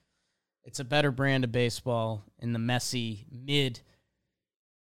were, it's a better brand of baseball in the messy mid.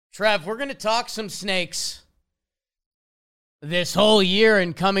 Trev, we're going to talk some Snakes this whole year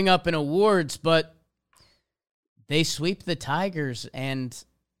and coming up in awards, but they sweep the Tigers, and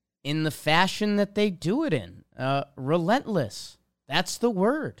in the fashion that they do it in, relentless. That's the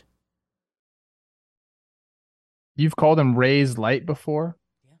word. You've called them Rays Light before?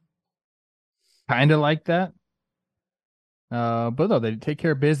 Yeah. Kind of like that. But no, they take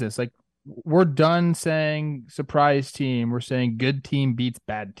care of business. Like, we're done saying surprise team. We're saying good team beats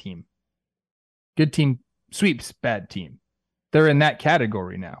bad team. Good team sweeps bad team. They're in that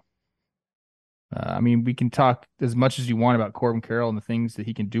category now. I mean, we can talk as much as you want about Corbin Carroll and the things that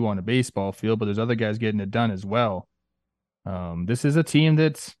he can do on a baseball field, but there's other guys getting it done as well. This is a team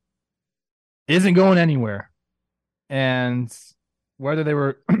that isn't going anywhere. And whether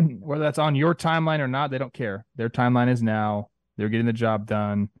that's on your timeline or not, they don't care. Their timeline is now. They're getting the job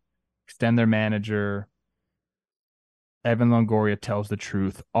done. Extend their manager. Evan Longoria tells the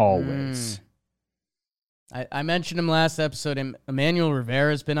truth always. I mentioned him last episode. Emmanuel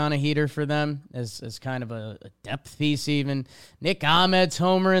Rivera's been on a heater for them as kind of a depth piece even. Nick Ahmed's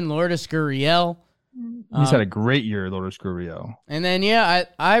homer and Lourdes Gurriel. He's had a great year, Lourdes Gurriel. And then, yeah,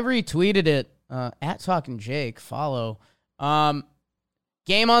 I retweeted it. At Talking Jake, follow. Game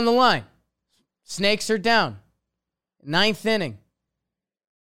on the line. Snakes are down. 9th inning.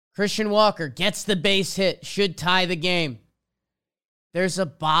 Christian Walker gets the base hit. Should tie the game. There's a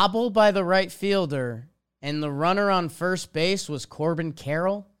bobble by the right fielder, and the runner on first base was Corbin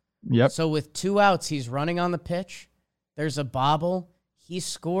Carroll. Yep. So with 2 outs, he's running on the pitch. There's a bobble. He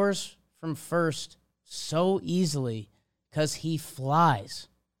scores from first so easily because he flies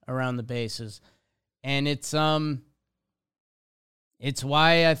around the bases. And it's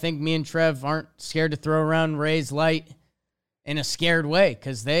why I think me and Trev aren't scared to throw around Rays Light in a scared way,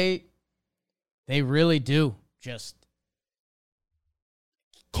 because they really do just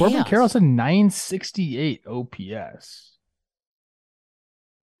Corbin chaos. Carroll's a 968 OPS.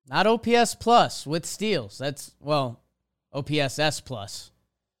 Not OPS plus with steals. That's, well, OPS S plus.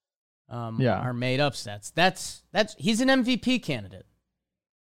 Are made up stats. That's he's an MVP candidate.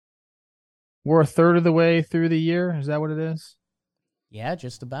 We're a third of the way through the year. Is that what it is? Yeah,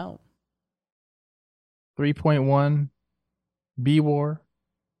 just about. 3.1 B-WAR.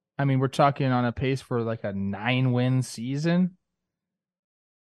 I mean, we're talking on a pace for like a 9-win season.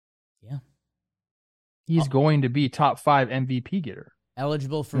 Yeah. He's going to be top 5 MVP getter.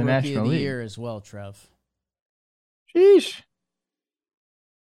 Eligible for In the Rookie of National the League. Year as well, Trev. Sheesh.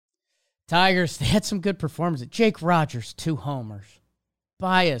 Tigers, they had some good performances. Jake Rogers, 2 homers.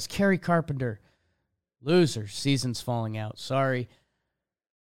 Baez, Kerry Carpenter. Losers, season's falling out. Sorry.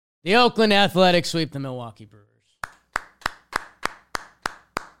 The Oakland Athletics sweep the Milwaukee Brewers.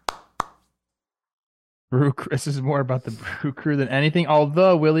 Brew Crew. This is more about the Brew Crew than anything.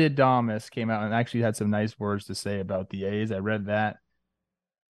 Although Willie Adames came out and actually had some nice words to say about the A's. I read that.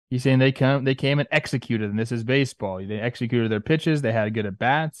 He's saying they came and executed, and this is baseball. They executed their pitches. They had good at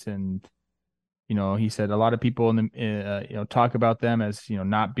bats, and he said a lot of people in the talk about them as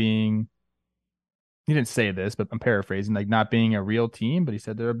not being. He didn't say this, but I'm paraphrasing, like not being a real team. But he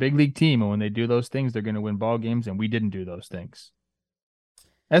said they're a big league team, and when they do those things, they're going to win ball games. And we didn't do those things.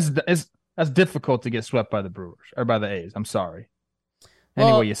 That's difficult to get swept by the Brewers or by the A's. I'm sorry.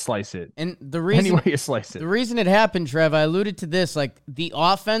 Any way you slice it. And the reason the reason it happened, Trev, I alluded to this, like the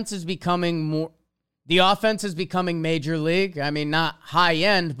offense is becoming major league. I mean, not high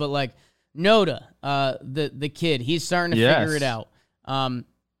end, but like Noda, the kid, he's starting to figure it out.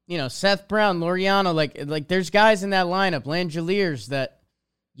 Seth Brown, Laureano, like there's guys in that lineup, Langeliers, that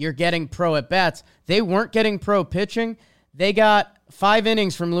you're getting pro at bats. They weren't getting pro pitching. They got 5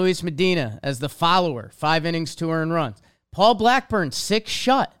 innings from Luis Medina as the follower, 5 innings, 2 earned runs. Paul Blackburn, 6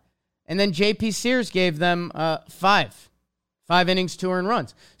 shut. And then J.P. Sears gave them 5 innings, 2 earned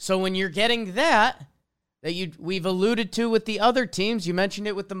runs. So when you're getting that we've alluded to with the other teams, you mentioned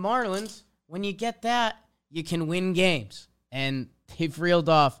it with the Marlins, when you get that, you can win games. And they've reeled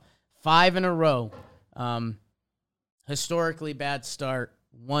off 5 in a row. Historically bad start,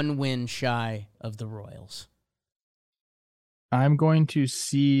 1 win shy of the Royals. I'm going to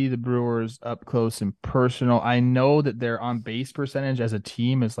see the Brewers up close and personal. I know that their on-base percentage as a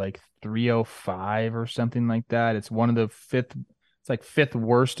team is like 305 or something like that. It's one of the fifth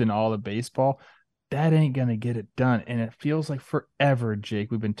worst in all of baseball. That ain't going to get it done. And it feels like forever,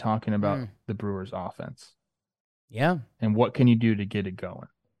 Jake, we've been talking about the Brewers offense. Yeah. And what can you do to get it going?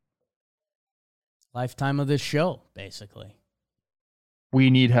 Lifetime of this show, basically. We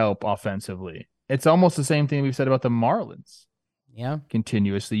need help offensively. It's almost the same thing we've said about the Marlins. Yeah.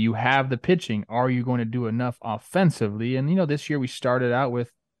 Continuously. You have the pitching. Are you going to do enough offensively? And, this year we started out with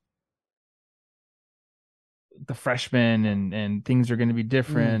the freshmen and things are going to be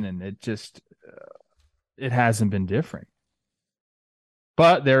different. And it just, it hasn't been different.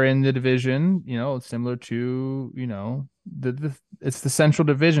 But they're in the division, similar to, it's the Central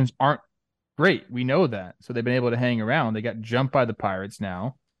divisions aren't great. We know that. So they've been able to hang around. They got jumped by the Pirates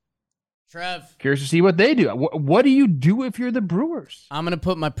now. Trev. Curious to see what they do. What do you do if you're the Brewers? I'm going to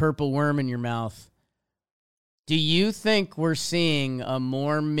put my purple worm in your mouth. Do you think we're seeing a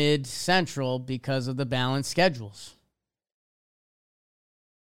more mid-central because of the balanced schedules?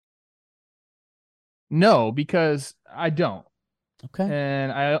 No, because I don't. Okay.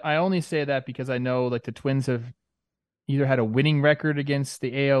 And I only say that because I know like the Twins have either had a winning record against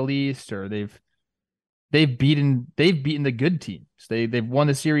the AL East or they've beaten the good teams. They've won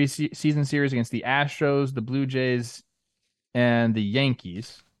the season series against the Astros, the Blue Jays, and the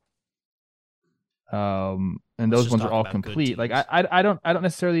Yankees. And those ones are all complete. Like I don't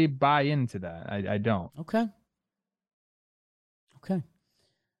necessarily buy into that. I don't. Okay.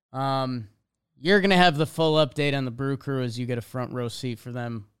 You're gonna have the full update on the Brew Crew as you get a front row seat for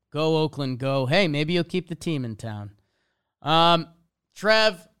them. Go Oakland, go. Hey, maybe you'll keep the team in town.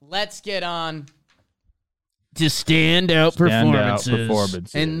 Trev, let's get on to standout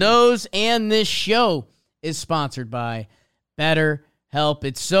performances. And this show is sponsored by BetterHelp.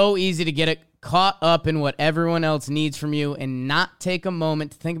 It's so easy to get caught up in what everyone else needs from you and not take a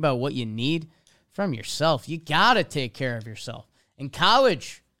moment to think about what you need from yourself. You got to take care of yourself. In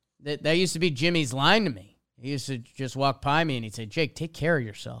college, that used to be Jimmy's line to me. He used to just walk by me and he'd say, Jake, take care of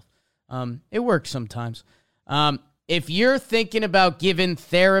yourself. It works sometimes. If you're thinking about giving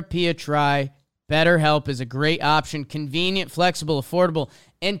therapy a try, BetterHelp is a great option. Convenient, flexible, affordable,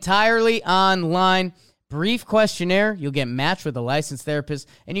 entirely online. Brief questionnaire. You'll get matched with a licensed therapist,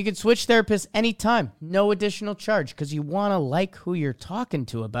 and you can switch therapists anytime. No additional charge because you want to like who you're talking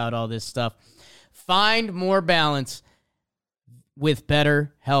to about all this stuff. Find more balance with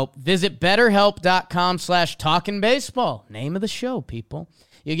BetterHelp. Visit BetterHelp.com/talkingbaseball. Name of the show, people.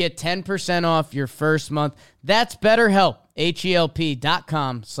 You get 10% off your first month. That's BetterHelp,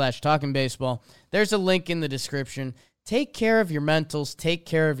 HELP.com/talkingbaseball. There's a link in the description. Take care of your mentals. Take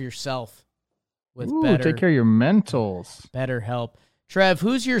care of yourself with take care of your mentals. BetterHelp. Trev,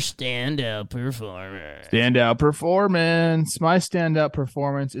 who's your standout performance? Standout performance. My standout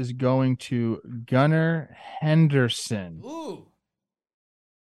performance is going to Gunnar Henderson. Ooh.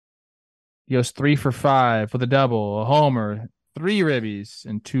 He goes 3 for 5 with a double, a homer, 3 ribbies,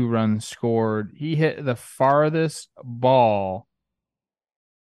 and 2 runs scored. He hit the farthest ball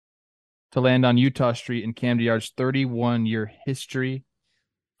to land on Utah Street in Camden Yards' 31-year history.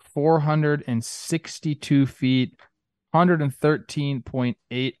 462 feet,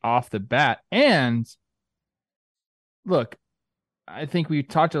 113.8 off the bat. And look, I think we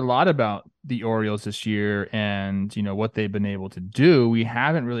talked a lot about the Orioles this year and, what they've been able to do. We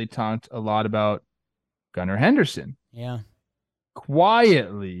haven't really talked a lot about Gunnar Henderson. Yeah.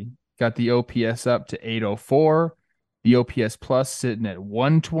 Quietly got the OPS up to 804. The OPS plus sitting at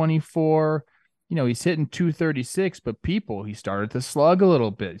 124. He's hitting 236, but he started to slug a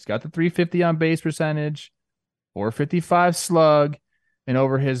little bit. He's got the 350 on base percentage, 455 slug, and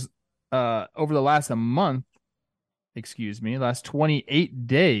over the last month, last 28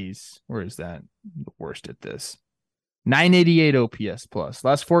 days, where is that? I'm the worst at this. 988 OPS plus.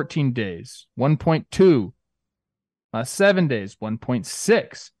 Last 14 days, 1.2. Last 7 days,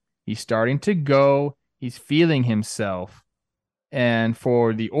 1.6. He's starting to go. He's feeling himself. And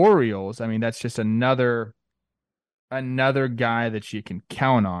for the Orioles, I mean, that's just another guy that you can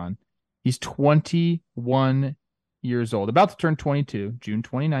count on. He's 21 years old, about to turn 22, June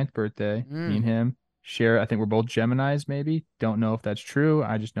 29th birthday. Me and him share, I think we're both Geminis, maybe. Don't know if that's true.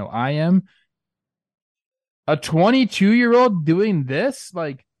 I just know I am. A 22-year-old doing this,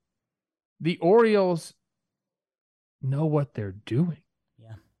 like, the Orioles know what they're doing.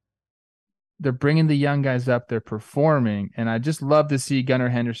 Yeah. They're bringing the young guys up. They're performing. And I just love to see Gunnar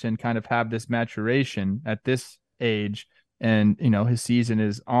Henderson kind of have this maturation at this age. And, his season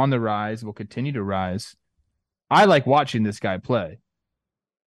is on the rise, will continue to rise. I like watching this guy play.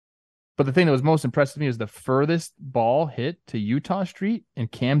 But the thing that was most impressive to me is the furthest ball hit to Utah Street in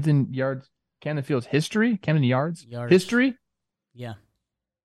Camden Field's history. Camden Yards. History. Yeah.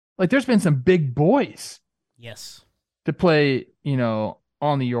 Like, there's been some big boys. Yes. To play,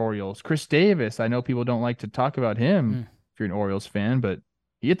 on the Orioles. Chris Davis, I know people don't like to talk about him if you're an Orioles fan, but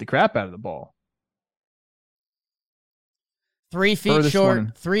he hit the crap out of the ball. 3 feet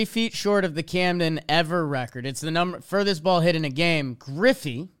short. 3 feet short of the Camden ever record. It's the furthest ball hit in a game.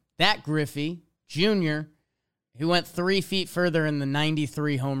 Griffey Jr., who went 3 feet further in the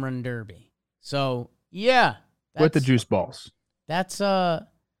 93 home run derby. So, yeah. With the juice balls. That's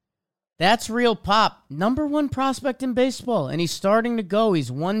real pop. Number 1 prospect in baseball, and he's starting to go. He's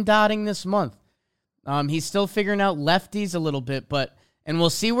 1-dotting this month. He's still figuring out lefties a little bit, and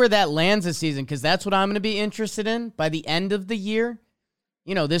we'll see where that lands this season, because that's what I'm going to be interested in by the end of the year.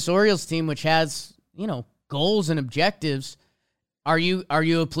 This Orioles team, which has, goals and objectives. Are you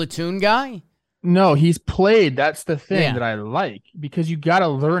a platoon guy? No, he's played. That's the thing that I like, because you got to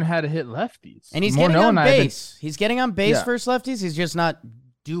learn how to hit lefties. And he's getting on base. He's getting on base versus lefties. He's just not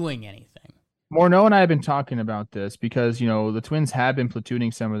doing anything. Morneau and I have been talking about this because, the Twins have been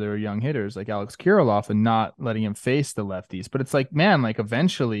platooning some of their young hitters like Alex Kirilloff and not letting him face the lefties. But it's like, man, like,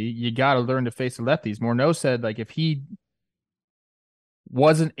 eventually you got to learn to face the lefties. Morneau said, like, if he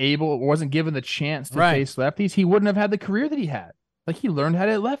wasn't given the chance to face lefties, he wouldn't have had the career that he had. Like, he learned how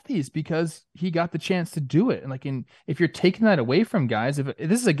to hit lefties because he got the chance to do it. And like, if you're taking that away from guys, if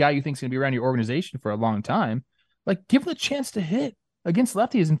this is a guy you think is going to be around your organization for a long time, like, give him the chance to hit against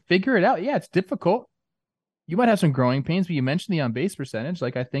lefties and figure it out. Yeah, it's difficult. You might have some growing pains, but you mentioned the on-base percentage.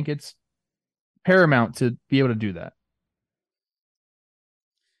 Like, I think it's paramount to be able to do that.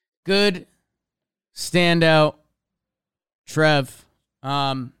 Good standout, Trev.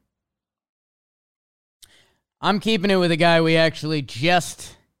 I'm keeping it with a guy we actually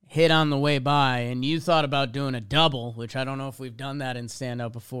just hit on the way by, and you thought about doing a double, which I don't know if we've done that in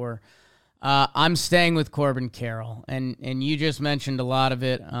standout before. I'm staying with Corbin Carroll, and you just mentioned a lot of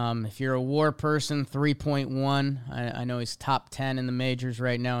it. If you're a WAR person, 3.1. I know he's top 10 in the majors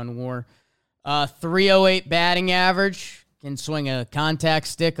right now in WAR. 308 batting average, can swing a contact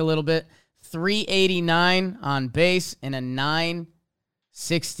stick a little bit. 389 on base and a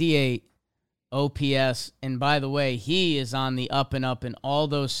 968 OPS. And by the way, he is on the up and up in all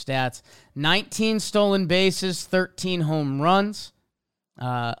those stats. 19 stolen bases, 13 home runs.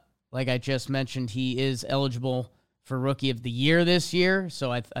 Like I just mentioned, he is eligible for Rookie of the Year this year,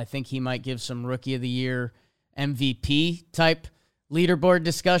 so I think he might give some Rookie of the Year MVP type leaderboard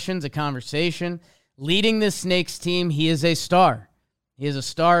discussions, a conversation. Leading the Snakes team, he is a star. He is a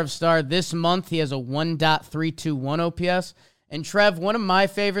star of star. This month, he has a 1.321 OPS. And Trev, one of my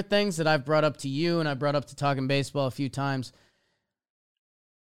favorite things that I've brought up to you and I brought up to Talking Baseball a few times,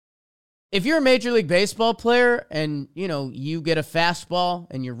 if you're a Major League Baseball player and, you get a fastball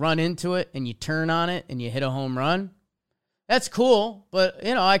and you run into it and you turn on it and you hit a home run, that's cool. But,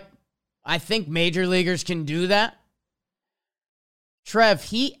 I think major leaguers can do that. Trev,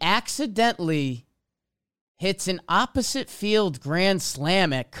 he accidentally hits an opposite field grand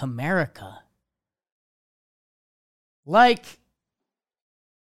slam at Comerica. Like,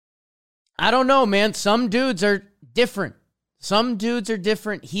 I don't know, man. Some dudes are different. Some dudes are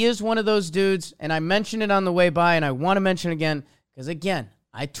different. He is one of those dudes, and I mentioned it on the way by, and I want to mention it again because, again,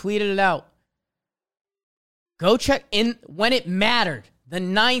 I tweeted it out. Go check in when it mattered. The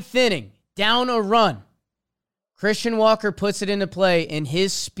 9th inning, down a run. Christian Walker puts it into play, and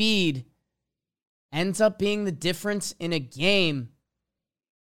his speed ends up being the difference in a game.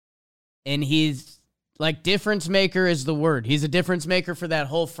 And he's like, difference maker is the word. He's a difference maker for that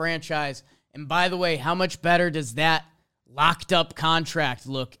whole franchise. And by the way, how much better does that locked up contract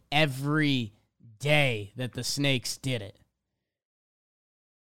look every day that the Snakes did it?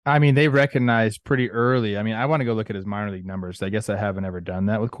 I mean, they recognized pretty early. I mean, I want to go look at his minor league numbers. I guess I haven't ever done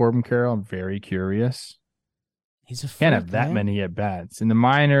that with Corbin Carroll. I'm very curious. He's a can't have that many at bats. In the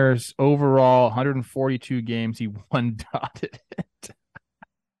minors, overall, 142 games, he one-dotted it.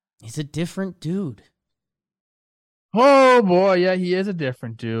 He's a different dude. Oh boy, yeah, he is a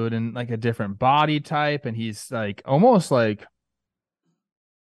different dude and like a different body type, and he's like almost like,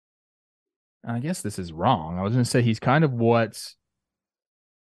 I guess this is wrong. I was gonna say he's kind of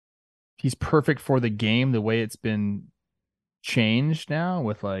he's perfect for the game the way it's been changed now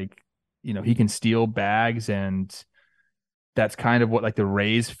with like, you know, he can steal bags, and that's kind of what like the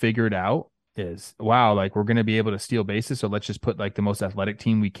Rays figured out is, wow, like we're going to be able to steal bases, so let's just put like the most athletic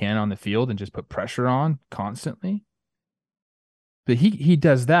team we can on the field and just put pressure on constantly. But he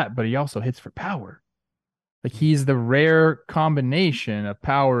does that, but he also hits for power. Like he's the rare combination of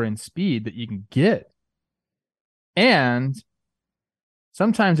power and speed that you can get. And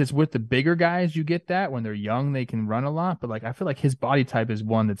sometimes it's with the bigger guys you get that. When they're young, they can run a lot. But like I feel like his body type is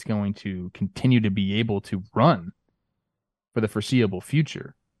one that's going to continue to be able to run for the foreseeable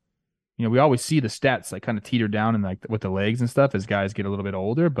future. You know, we always see the stats like kind of teeter down and like with the legs and stuff as guys get a little bit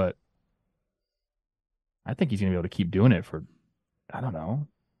older, but I think he's going to be able to keep doing it for, I don't know,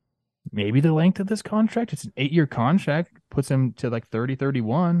 maybe the length of this contract. It's an 8-year contract, puts him to like 30,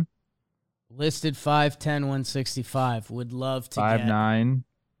 31. Listed 5'10", 165. Would love to 5'9".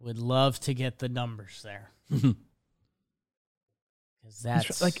 Would love to get the numbers there. Because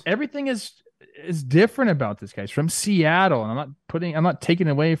that's like everything is different about this guy. He's from Seattle, and I'm not taking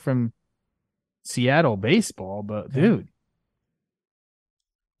away from Seattle baseball, but okay. Dude,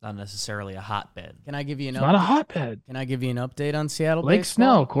 not necessarily a hotbed. Can I give you an not a hotbed. Can I give you an update on Seattle Blake baseball?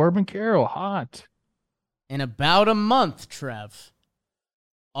 Snell, Corbin Carroll, hot. In about a month, Trev,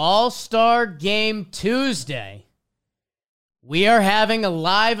 All-Star Game Tuesday, we are having a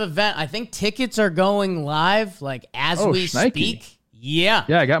live event. I think tickets are going live like as we speak. Yeah.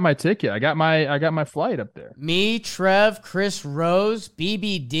 Yeah, I got my ticket. I got my flight up there. Me, Trev, Chris Rose,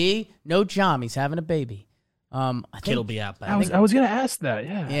 BBD. No Jom, he's having a baby. I think Kid'll be out by I was gonna ask that.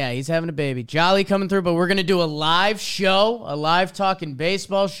 Yeah, he's having a baby. Jolly coming through, but we're gonna do a live show, a live talking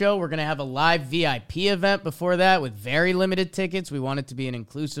baseball show. We're gonna have a live VIP event before that with very limited tickets. We want it to be an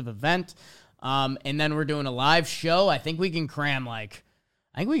inclusive event, and then we're doing a live show. I think we can cram like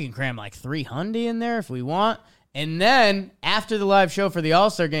 300 in there if we want. And then after the live show for the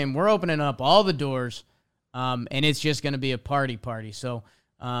All-Star Game, we're opening up all the doors, and it's just gonna be a party. So.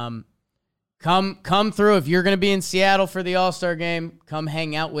 Come through. If you're going to be in Seattle for the All-Star Game, come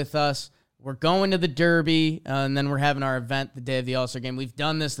hang out with us. We're going to the Derby, and then we're having our event the day of the All-Star Game. We've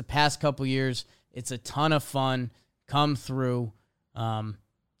done this the past couple years. It's a ton of fun. Come through. We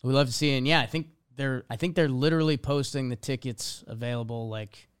love to see you. And yeah, I think they're literally posting the tickets available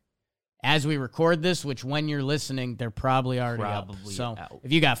like as we record this, which when you're listening, they're probably already up. So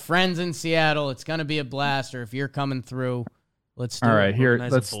if you got friends in Seattle, it's going to be a blast. Or if you're coming through, let's do it. All right, here,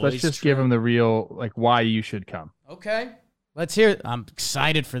 let's just give them the real, like, why you should come. Okay. Let's hear it. I'm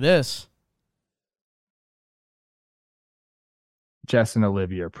excited for this. Jess and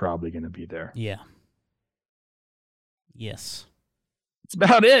Olivia are probably going to be there. Yeah. Yes. That's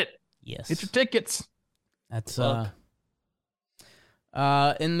about it. Yes. Get your tickets. That's,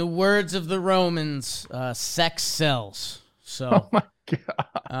 in the words of the Romans, sex sells. So. Oh, my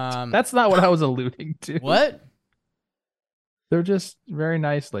God. That's not what I was alluding to. What? They're just very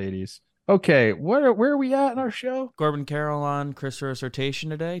nice ladies. Okay, where are we at in our show? Corbin Carroll on Chris Rose rotation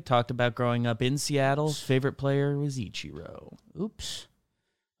today. Talked about growing up in Seattle. Favorite player was Ichiro. Oops.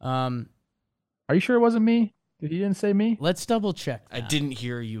 Are you sure it wasn't me? He didn't say me? Let's double check that. I didn't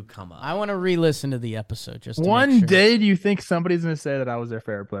hear you come up. I want to re-listen to the episode just to One make sure. day, do you think somebody's going to say that I was their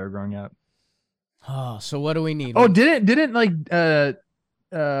favorite player growing up? Oh, so what do we need? Oh, didn't like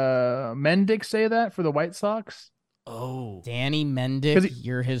Mendick say that for the White Sox? Oh, Danny Mendick,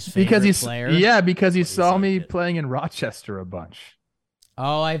 you're his favorite player? Yeah, because he saw me playing in Rochester a bunch.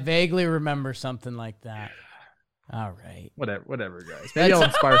 Oh, I vaguely remember something like that. All right. Whatever, guys. Maybe I'll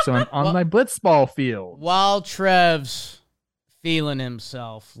inspire someone on my blitzball field. While Trev's feeling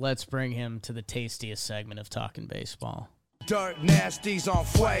himself. Let's bring him to the tastiest segment of Talking Baseball. Dirt nasties on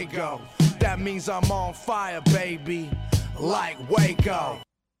fuego. That means I'm on fire, baby. Like Waco.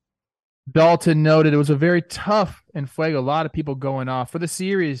 Dalton noted it was a very tough in Fuego. A lot of people going off. For the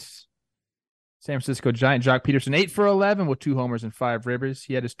series, San Francisco Giant Jock Peterson, 8 for 11 with 2 homers and 5 ribbies.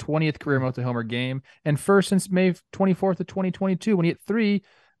 He had his 20th career multi-homer game and first since May 24th of 2022 when he hit 3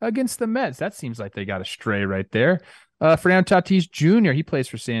 against the Mets. That seems like they got a stray right there. Fernando Tatis Jr., he plays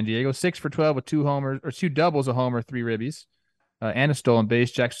for San Diego, 6 for 12 with 2 homers, or 2 doubles, a homer, 3 ribbies. And a stolen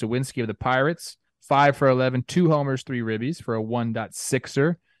base. Jack Sawinski of the Pirates, 5 for 11, 2 homers, 3 ribbies for a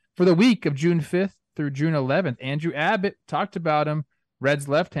 1.6er. For the week of June 5th through June 11th, Andrew Abbott, talked about him. Reds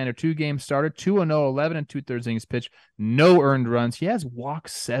left-hander, 2 games started, 2-0, 11 2/3 innings pitched, no earned runs. He has walked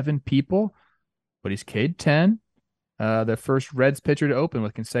 7 people, but he's K'd 10. The first Reds pitcher to open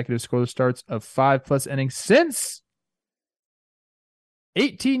with consecutive scoreless starts of 5+ innings since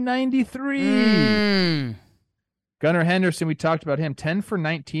 1893. Gunnar Henderson, we talked about him, 10 for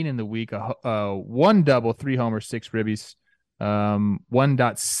 19 in the week, 1 double, 3 homers, 6 ribbies,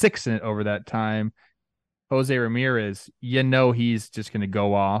 1.6 in it over that time. Jose Ramirez, he's just going to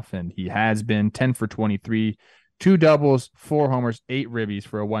go off, and he has been 10 for 23, 2 doubles, 4 homers, 8 ribbies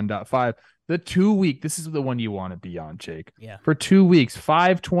for a 1.5. The 2 week, this is the one you want to be on, Jake. Yeah. For 2 weeks,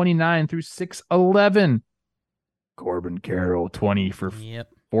 529 through 611. Corbin Carroll, 20 for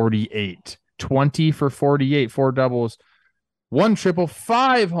 48. 20 for 48, 4 doubles, 1 triple,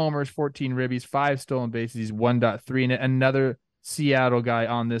 5 homers, 14 ribbies, 5 stolen bases. He's 1.3 in it. Another Seattle guy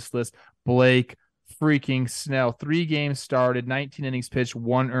on this list, Blake freaking Snell. 3 games started, 19 innings pitched,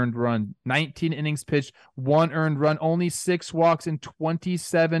 1 earned run. 19 innings pitched, 1 earned run, only 6 walks and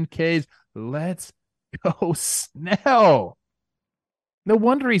 27 Ks. Let's go, Snell. No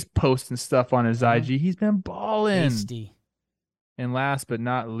wonder he's posting stuff on his IG. He's been balling. Tasty. And last but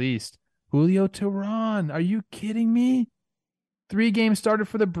not least, Julio Teheran. Are you kidding me? 3 games started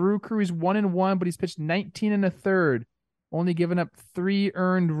for the Brew Crew. He's 1-1, but he's pitched 19 1/3. Only given up 3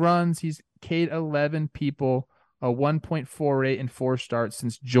 earned runs. He's K'd 11 people, a 1.48 in 4 starts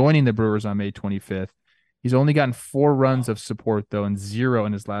since joining the Brewers on May 25th. He's only gotten 4 runs of support, though, and 0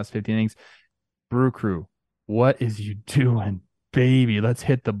 in his last 15 innings. Brew Crew, what is you doing, baby? Let's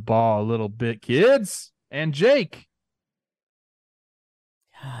hit the ball a little bit, kids. And Jake.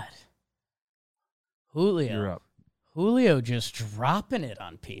 God. Julio. You're up. Julio just dropping it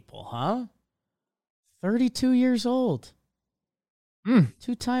on people, huh? 32 years old.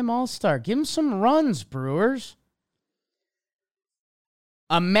 2-time All-Star. Give him some runs, Brewers.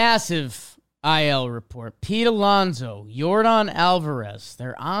 A massive IL report. Pete Alonso, Yordan Alvarez.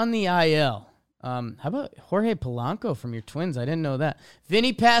 They're on the IL. How about Jorge Polanco from your Twins? I didn't know that.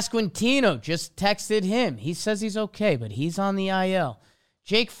 Vinny Pasquantino, just texted him. He says he's okay, but he's on the IL.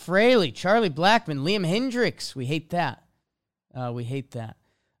 Jake Fraley, Charlie Blackmon, Liam Hendricks. We hate that.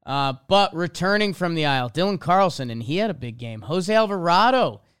 But returning from the IL, Dylan Carlson, and he had a big game. Jose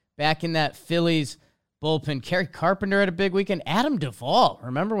Alvarado back in that Phillies bullpen. Kerry Carpenter had a big weekend. Adam Duvall,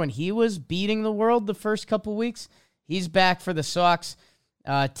 remember when he was beating the world the first couple weeks? He's back for the Sox.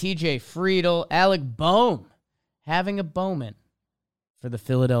 TJ Friedel, Alec Bohm, having a Bowman for the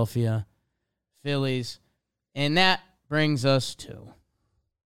Philadelphia Phillies. And that brings us to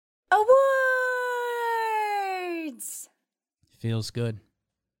awards. Feels good.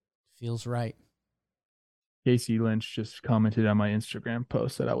 Feels right. Casey Lynch just commented on my Instagram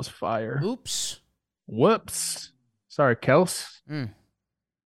post that I was fire. Oops. Whoops. Sorry, Kels.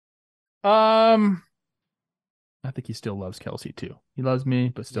 I think he still loves Kelsey too. He loves me,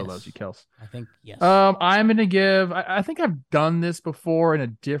 but still loves you, Kels. I think, yes. I'm going to give, I think I've done this before in a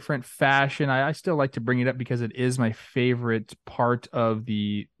different fashion. I still like to bring it up because it is my favorite part of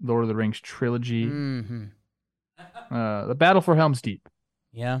the Lord of the Rings trilogy. The Battle for Helm's Deep.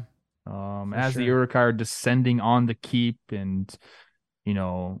 Yeah. As the Uruk are descending on the keep and,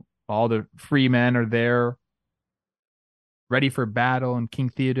 all the free men are there ready for battle, and King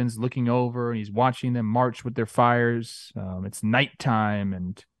Theoden's looking over and he's watching them march with their fires. It's nighttime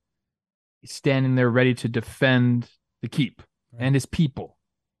and he's standing there ready to defend the keep and his people.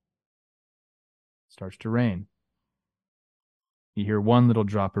 It starts to rain. You hear 1 little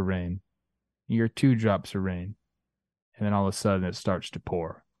drop of rain. You hear 2 drops of rain. And then all of a sudden it starts to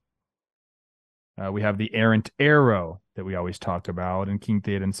pour. We have the errant arrow that we always talk about, and King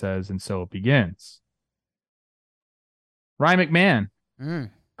Theoden says, and so it begins. Ryan McMahon,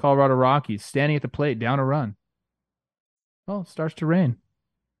 Colorado Rockies, standing at the plate, down a run. Oh, it starts to rain.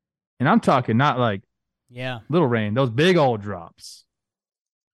 And I'm talking not like little rain, those big old drops.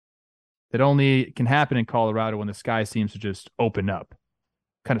 that only can happen in Colorado when the sky seems to just open up.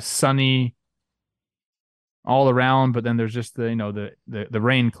 Kind of sunny all around, but then there's just the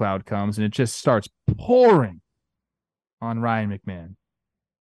rain cloud comes and it just starts pouring on Ryan McMahon.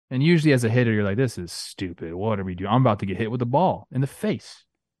 And usually as a hitter, you're like, this is stupid. What are we doing? I'm about to get hit with a ball in the face.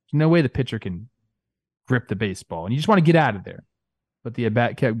 There's no way the pitcher can grip the baseball. And you just want to get out of there. But the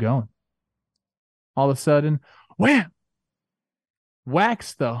at-bat kept going. All of a sudden, wham!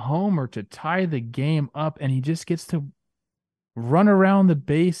 Whacks the homer to tie the game up, and he just gets to run around the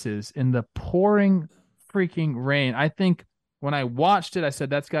bases in the pouring freaking rain. I think when I watched it, I said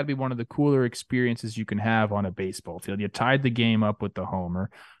that's got to be one of the cooler experiences you can have on a baseball field. You tied the game up with the homer,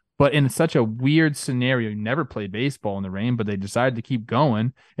 but in such a weird scenario, you never played baseball in the rain, but they decided to keep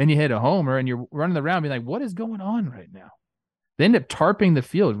going, and you hit a homer, and you're running around being like, what is going on right now? They end up tarping the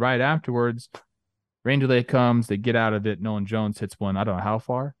field right afterwards. Rain delay comes, they get out of it. Nolan Jones hits one, I don't know how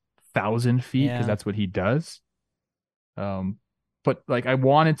far, 1,000 feet, because that's what he does. But like, I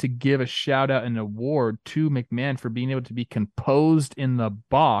wanted to give a shout out and award to McMahon for being able to be composed in the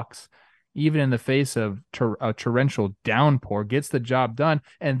box, even in the face of a torrential downpour, gets the job done.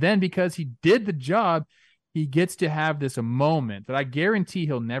 And then because he did the job, he gets to have this moment that I guarantee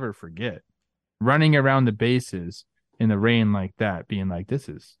he'll never forget. Running around the bases in the rain like that, being like,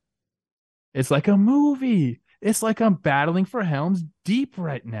 it's like a movie. It's like I'm battling for Helm's Deep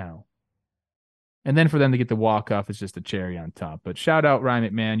right now. And then for them to get the walk-off is just a cherry on top. But shout out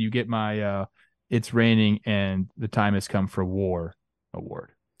Ryan McMahon. You get my It's Raining and the Time Has Come for War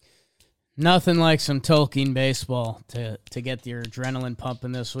award. Nothing like some Tolkien baseball to get your adrenaline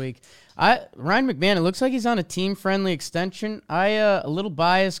pumping this week. Ryan McMahon, it looks like he's on a team-friendly extension. A little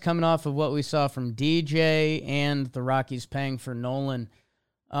biased coming off of what we saw from DJ and the Rockies paying for Nolan.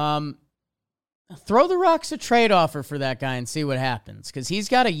 Throw the Rocks a trade offer for that guy and see what happens, because he's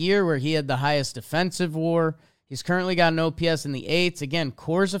got a year where he had the highest defensive WAR. He's currently got an OPS in the 8s. Again,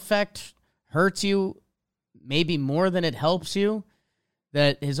 Coors effect hurts you maybe more than it helps you.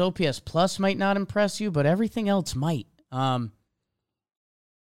 That his OPS plus might not impress you, but everything else might.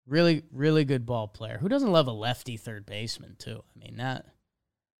 Really, really good ball player. Who doesn't love a lefty third baseman too? I mean, that.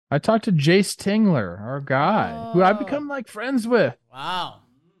 I talked to Jace Tingler, our guy, who I've become like friends with. Wow.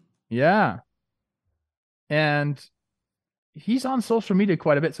 Yeah. And he's on social media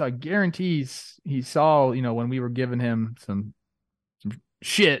quite a bit, so I guarantee he saw, when we were giving him some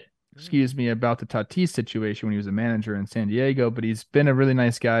shit, about the Tatis situation when he was a manager in San Diego, but he's been a really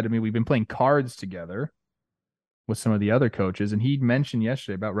nice guy to me. We've been playing cards together with some of the other coaches, and he mentioned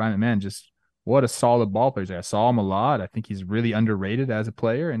yesterday about Ryan McMahon, just what a solid ball player. I saw him a lot. I think he's really underrated as a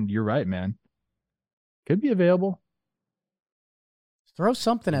player, and you're right, man. Could be available. Throw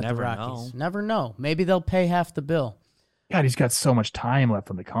something at the Rockies. Never know. Maybe they'll pay half the bill. God, he's got so much time left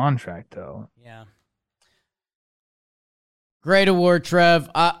on the contract, though. Yeah. Great award, Trev.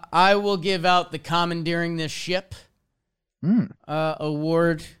 I will give out the Commandeering This Ship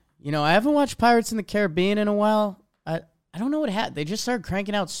award. I haven't watched Pirates in the Caribbean in a while. I don't know what happened. They just started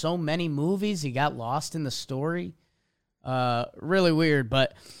cranking out so many movies. He got lost in the story. Really weird,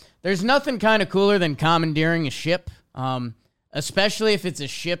 but there's nothing kind of cooler than commandeering a ship. Especially if it's a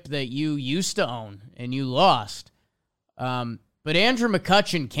ship that you used to own and you lost. But Andrew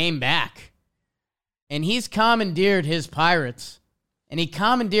McCutchen came back, and he's commandeered his Pirates, and he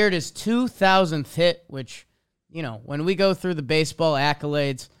commandeered his 2,000th hit, which, when we go through the baseball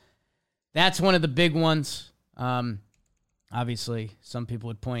accolades, that's one of the big ones. Obviously, some people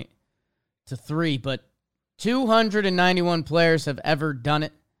would point to 3, but 291 players have ever done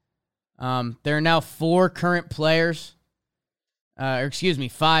it. There are now 4 current players.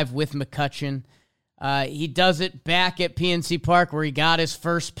 5 with McCutchen. He does it back at PNC Park where he got his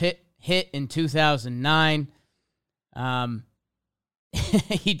first hit in 2009.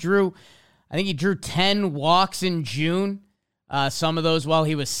 He drew 10 walks in June. Some of those while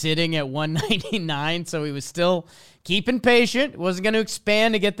he was sitting at 199, so he was still keeping patient. Wasn't going to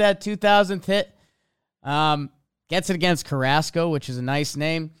expand to get that 2,000th hit. Gets it against Carrasco, which is a nice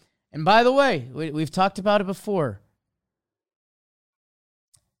name. And by the way, we've talked about it before.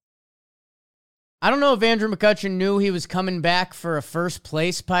 I don't know if Andrew McCutchen knew he was coming back for a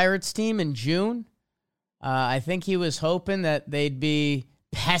first-place Pirates team in June. I think he was hoping that they'd be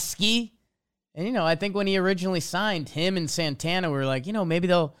pesky. And, I think when he originally signed, him and Santana were like,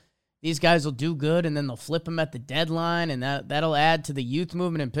 maybe these guys will do good, and then they'll flip him at the deadline, and that'll add to the youth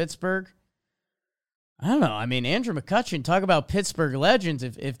movement in Pittsburgh. I don't know. I mean, Andrew McCutchen, talk about Pittsburgh legends.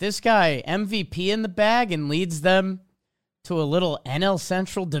 If this guy MVP in the bag and leads them to a little NL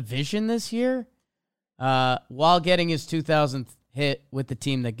Central division this year, while getting his 2,000th hit with the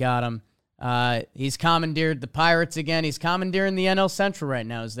team that got him, He's commandeered the Pirates again. He's commandeering the NL Central right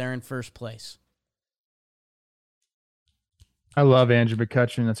now as they're in first place. I love Andrew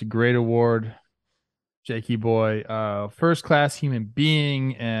McCutchen. That's a great award. Jakey boy, first class human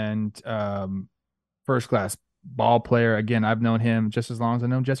being and first class ball player. Again, I've known him just as long as I've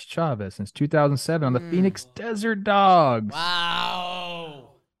known Jesse Chavez, since 2007 on the Phoenix Desert Dogs. Wow.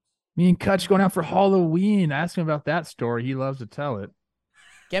 Me and Kutch going out for Halloween. Ask him about that story. He loves to tell it.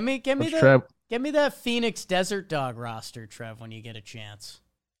 Get me Trev. that Phoenix Desert Dog roster, Trev, when you get a chance.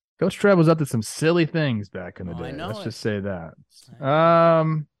 Coach Trev was up to some silly things back in the day. I know Let's it. just say that. I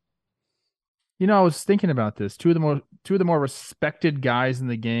was thinking about this. Two of the more respected guys in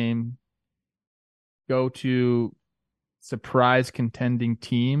the game go to surprise contending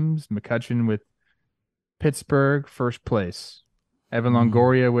teams. McCutchen with Pittsburgh, first place. Evan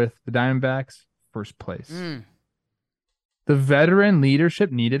Longoria with the Diamondbacks, first place. The veteran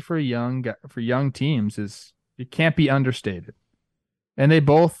leadership needed for young teams it can't be understated. And they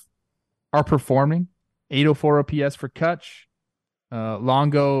both are performing. 804 OPS for Kutch.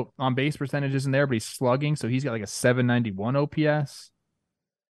 Longo on base percentage isn't there, but he's slugging, so he's got like a 791 OPS.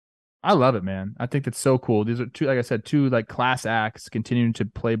 I love it, man. I think that's so cool. These are two, like I said, like class acts continuing to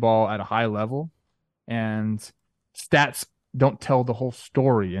play ball at a high level, and stats don't tell the whole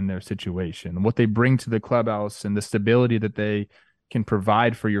story in their situation. What they bring to the clubhouse and the stability that they can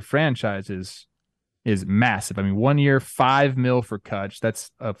provide for your franchises is massive. I mean, 1 year, $5 million for Kutch.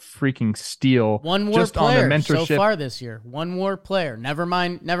 That's a freaking steal. One more just player on the mentorship. so far this year. One more player. Never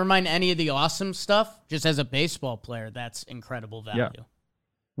mind any of the awesome stuff. Just as a baseball player, that's incredible value. Yeah.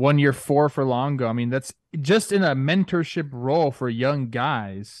 1 year, 4 for Longo. I mean, that's just in a mentorship role for young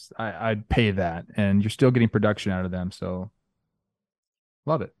guys. I'd pay that, and you're still getting production out of them. So,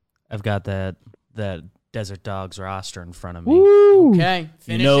 love it. I've got that Desert Dogs roster in front of me. Woo! Okay.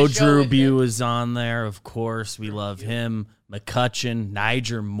 Finish You know the show Drew with it. Bew is on there, of course. We love him. McCutchen,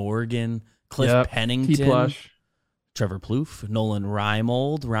 Niger Morgan, Cliff Pennington, T-Plush. Trevor Plouffe, Nolan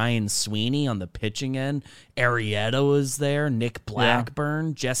Reimold, Ryan Sweeney on the pitching end. Arrieta was there. Nick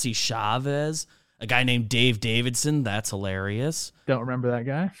Blackburn, Jesse Chavez, a guy named Dave Davidson. That's hilarious. Don't remember that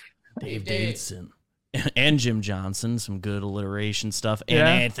guy. Dave Davidson. And Jim Johnson, some good alliteration stuff. And Yeah.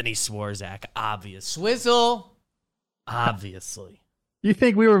 Anthony Swarzak, Swizzle. obviously. You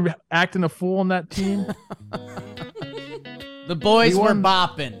think we were acting a fool on that team? The boys We were won.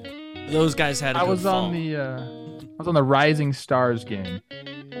 bopping. Those guys had a I good was fall. on the Rising Stars game.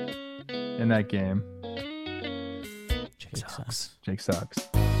 In that game, Jake sucks. Jake sucks.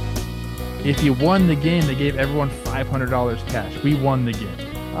 If you won the game, they gave everyone $500 cash. We won the game.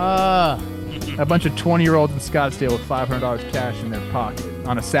 A bunch of 20-year-olds in Scottsdale with $500 cash in their pocket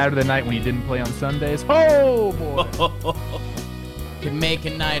on a Saturday night when you didn't play on Sundays. Oh, boy. Could make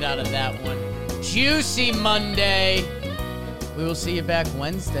a night out of that one. Juicy Monday. We will see you back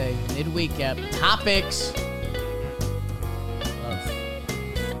Wednesday, midweek at Topics.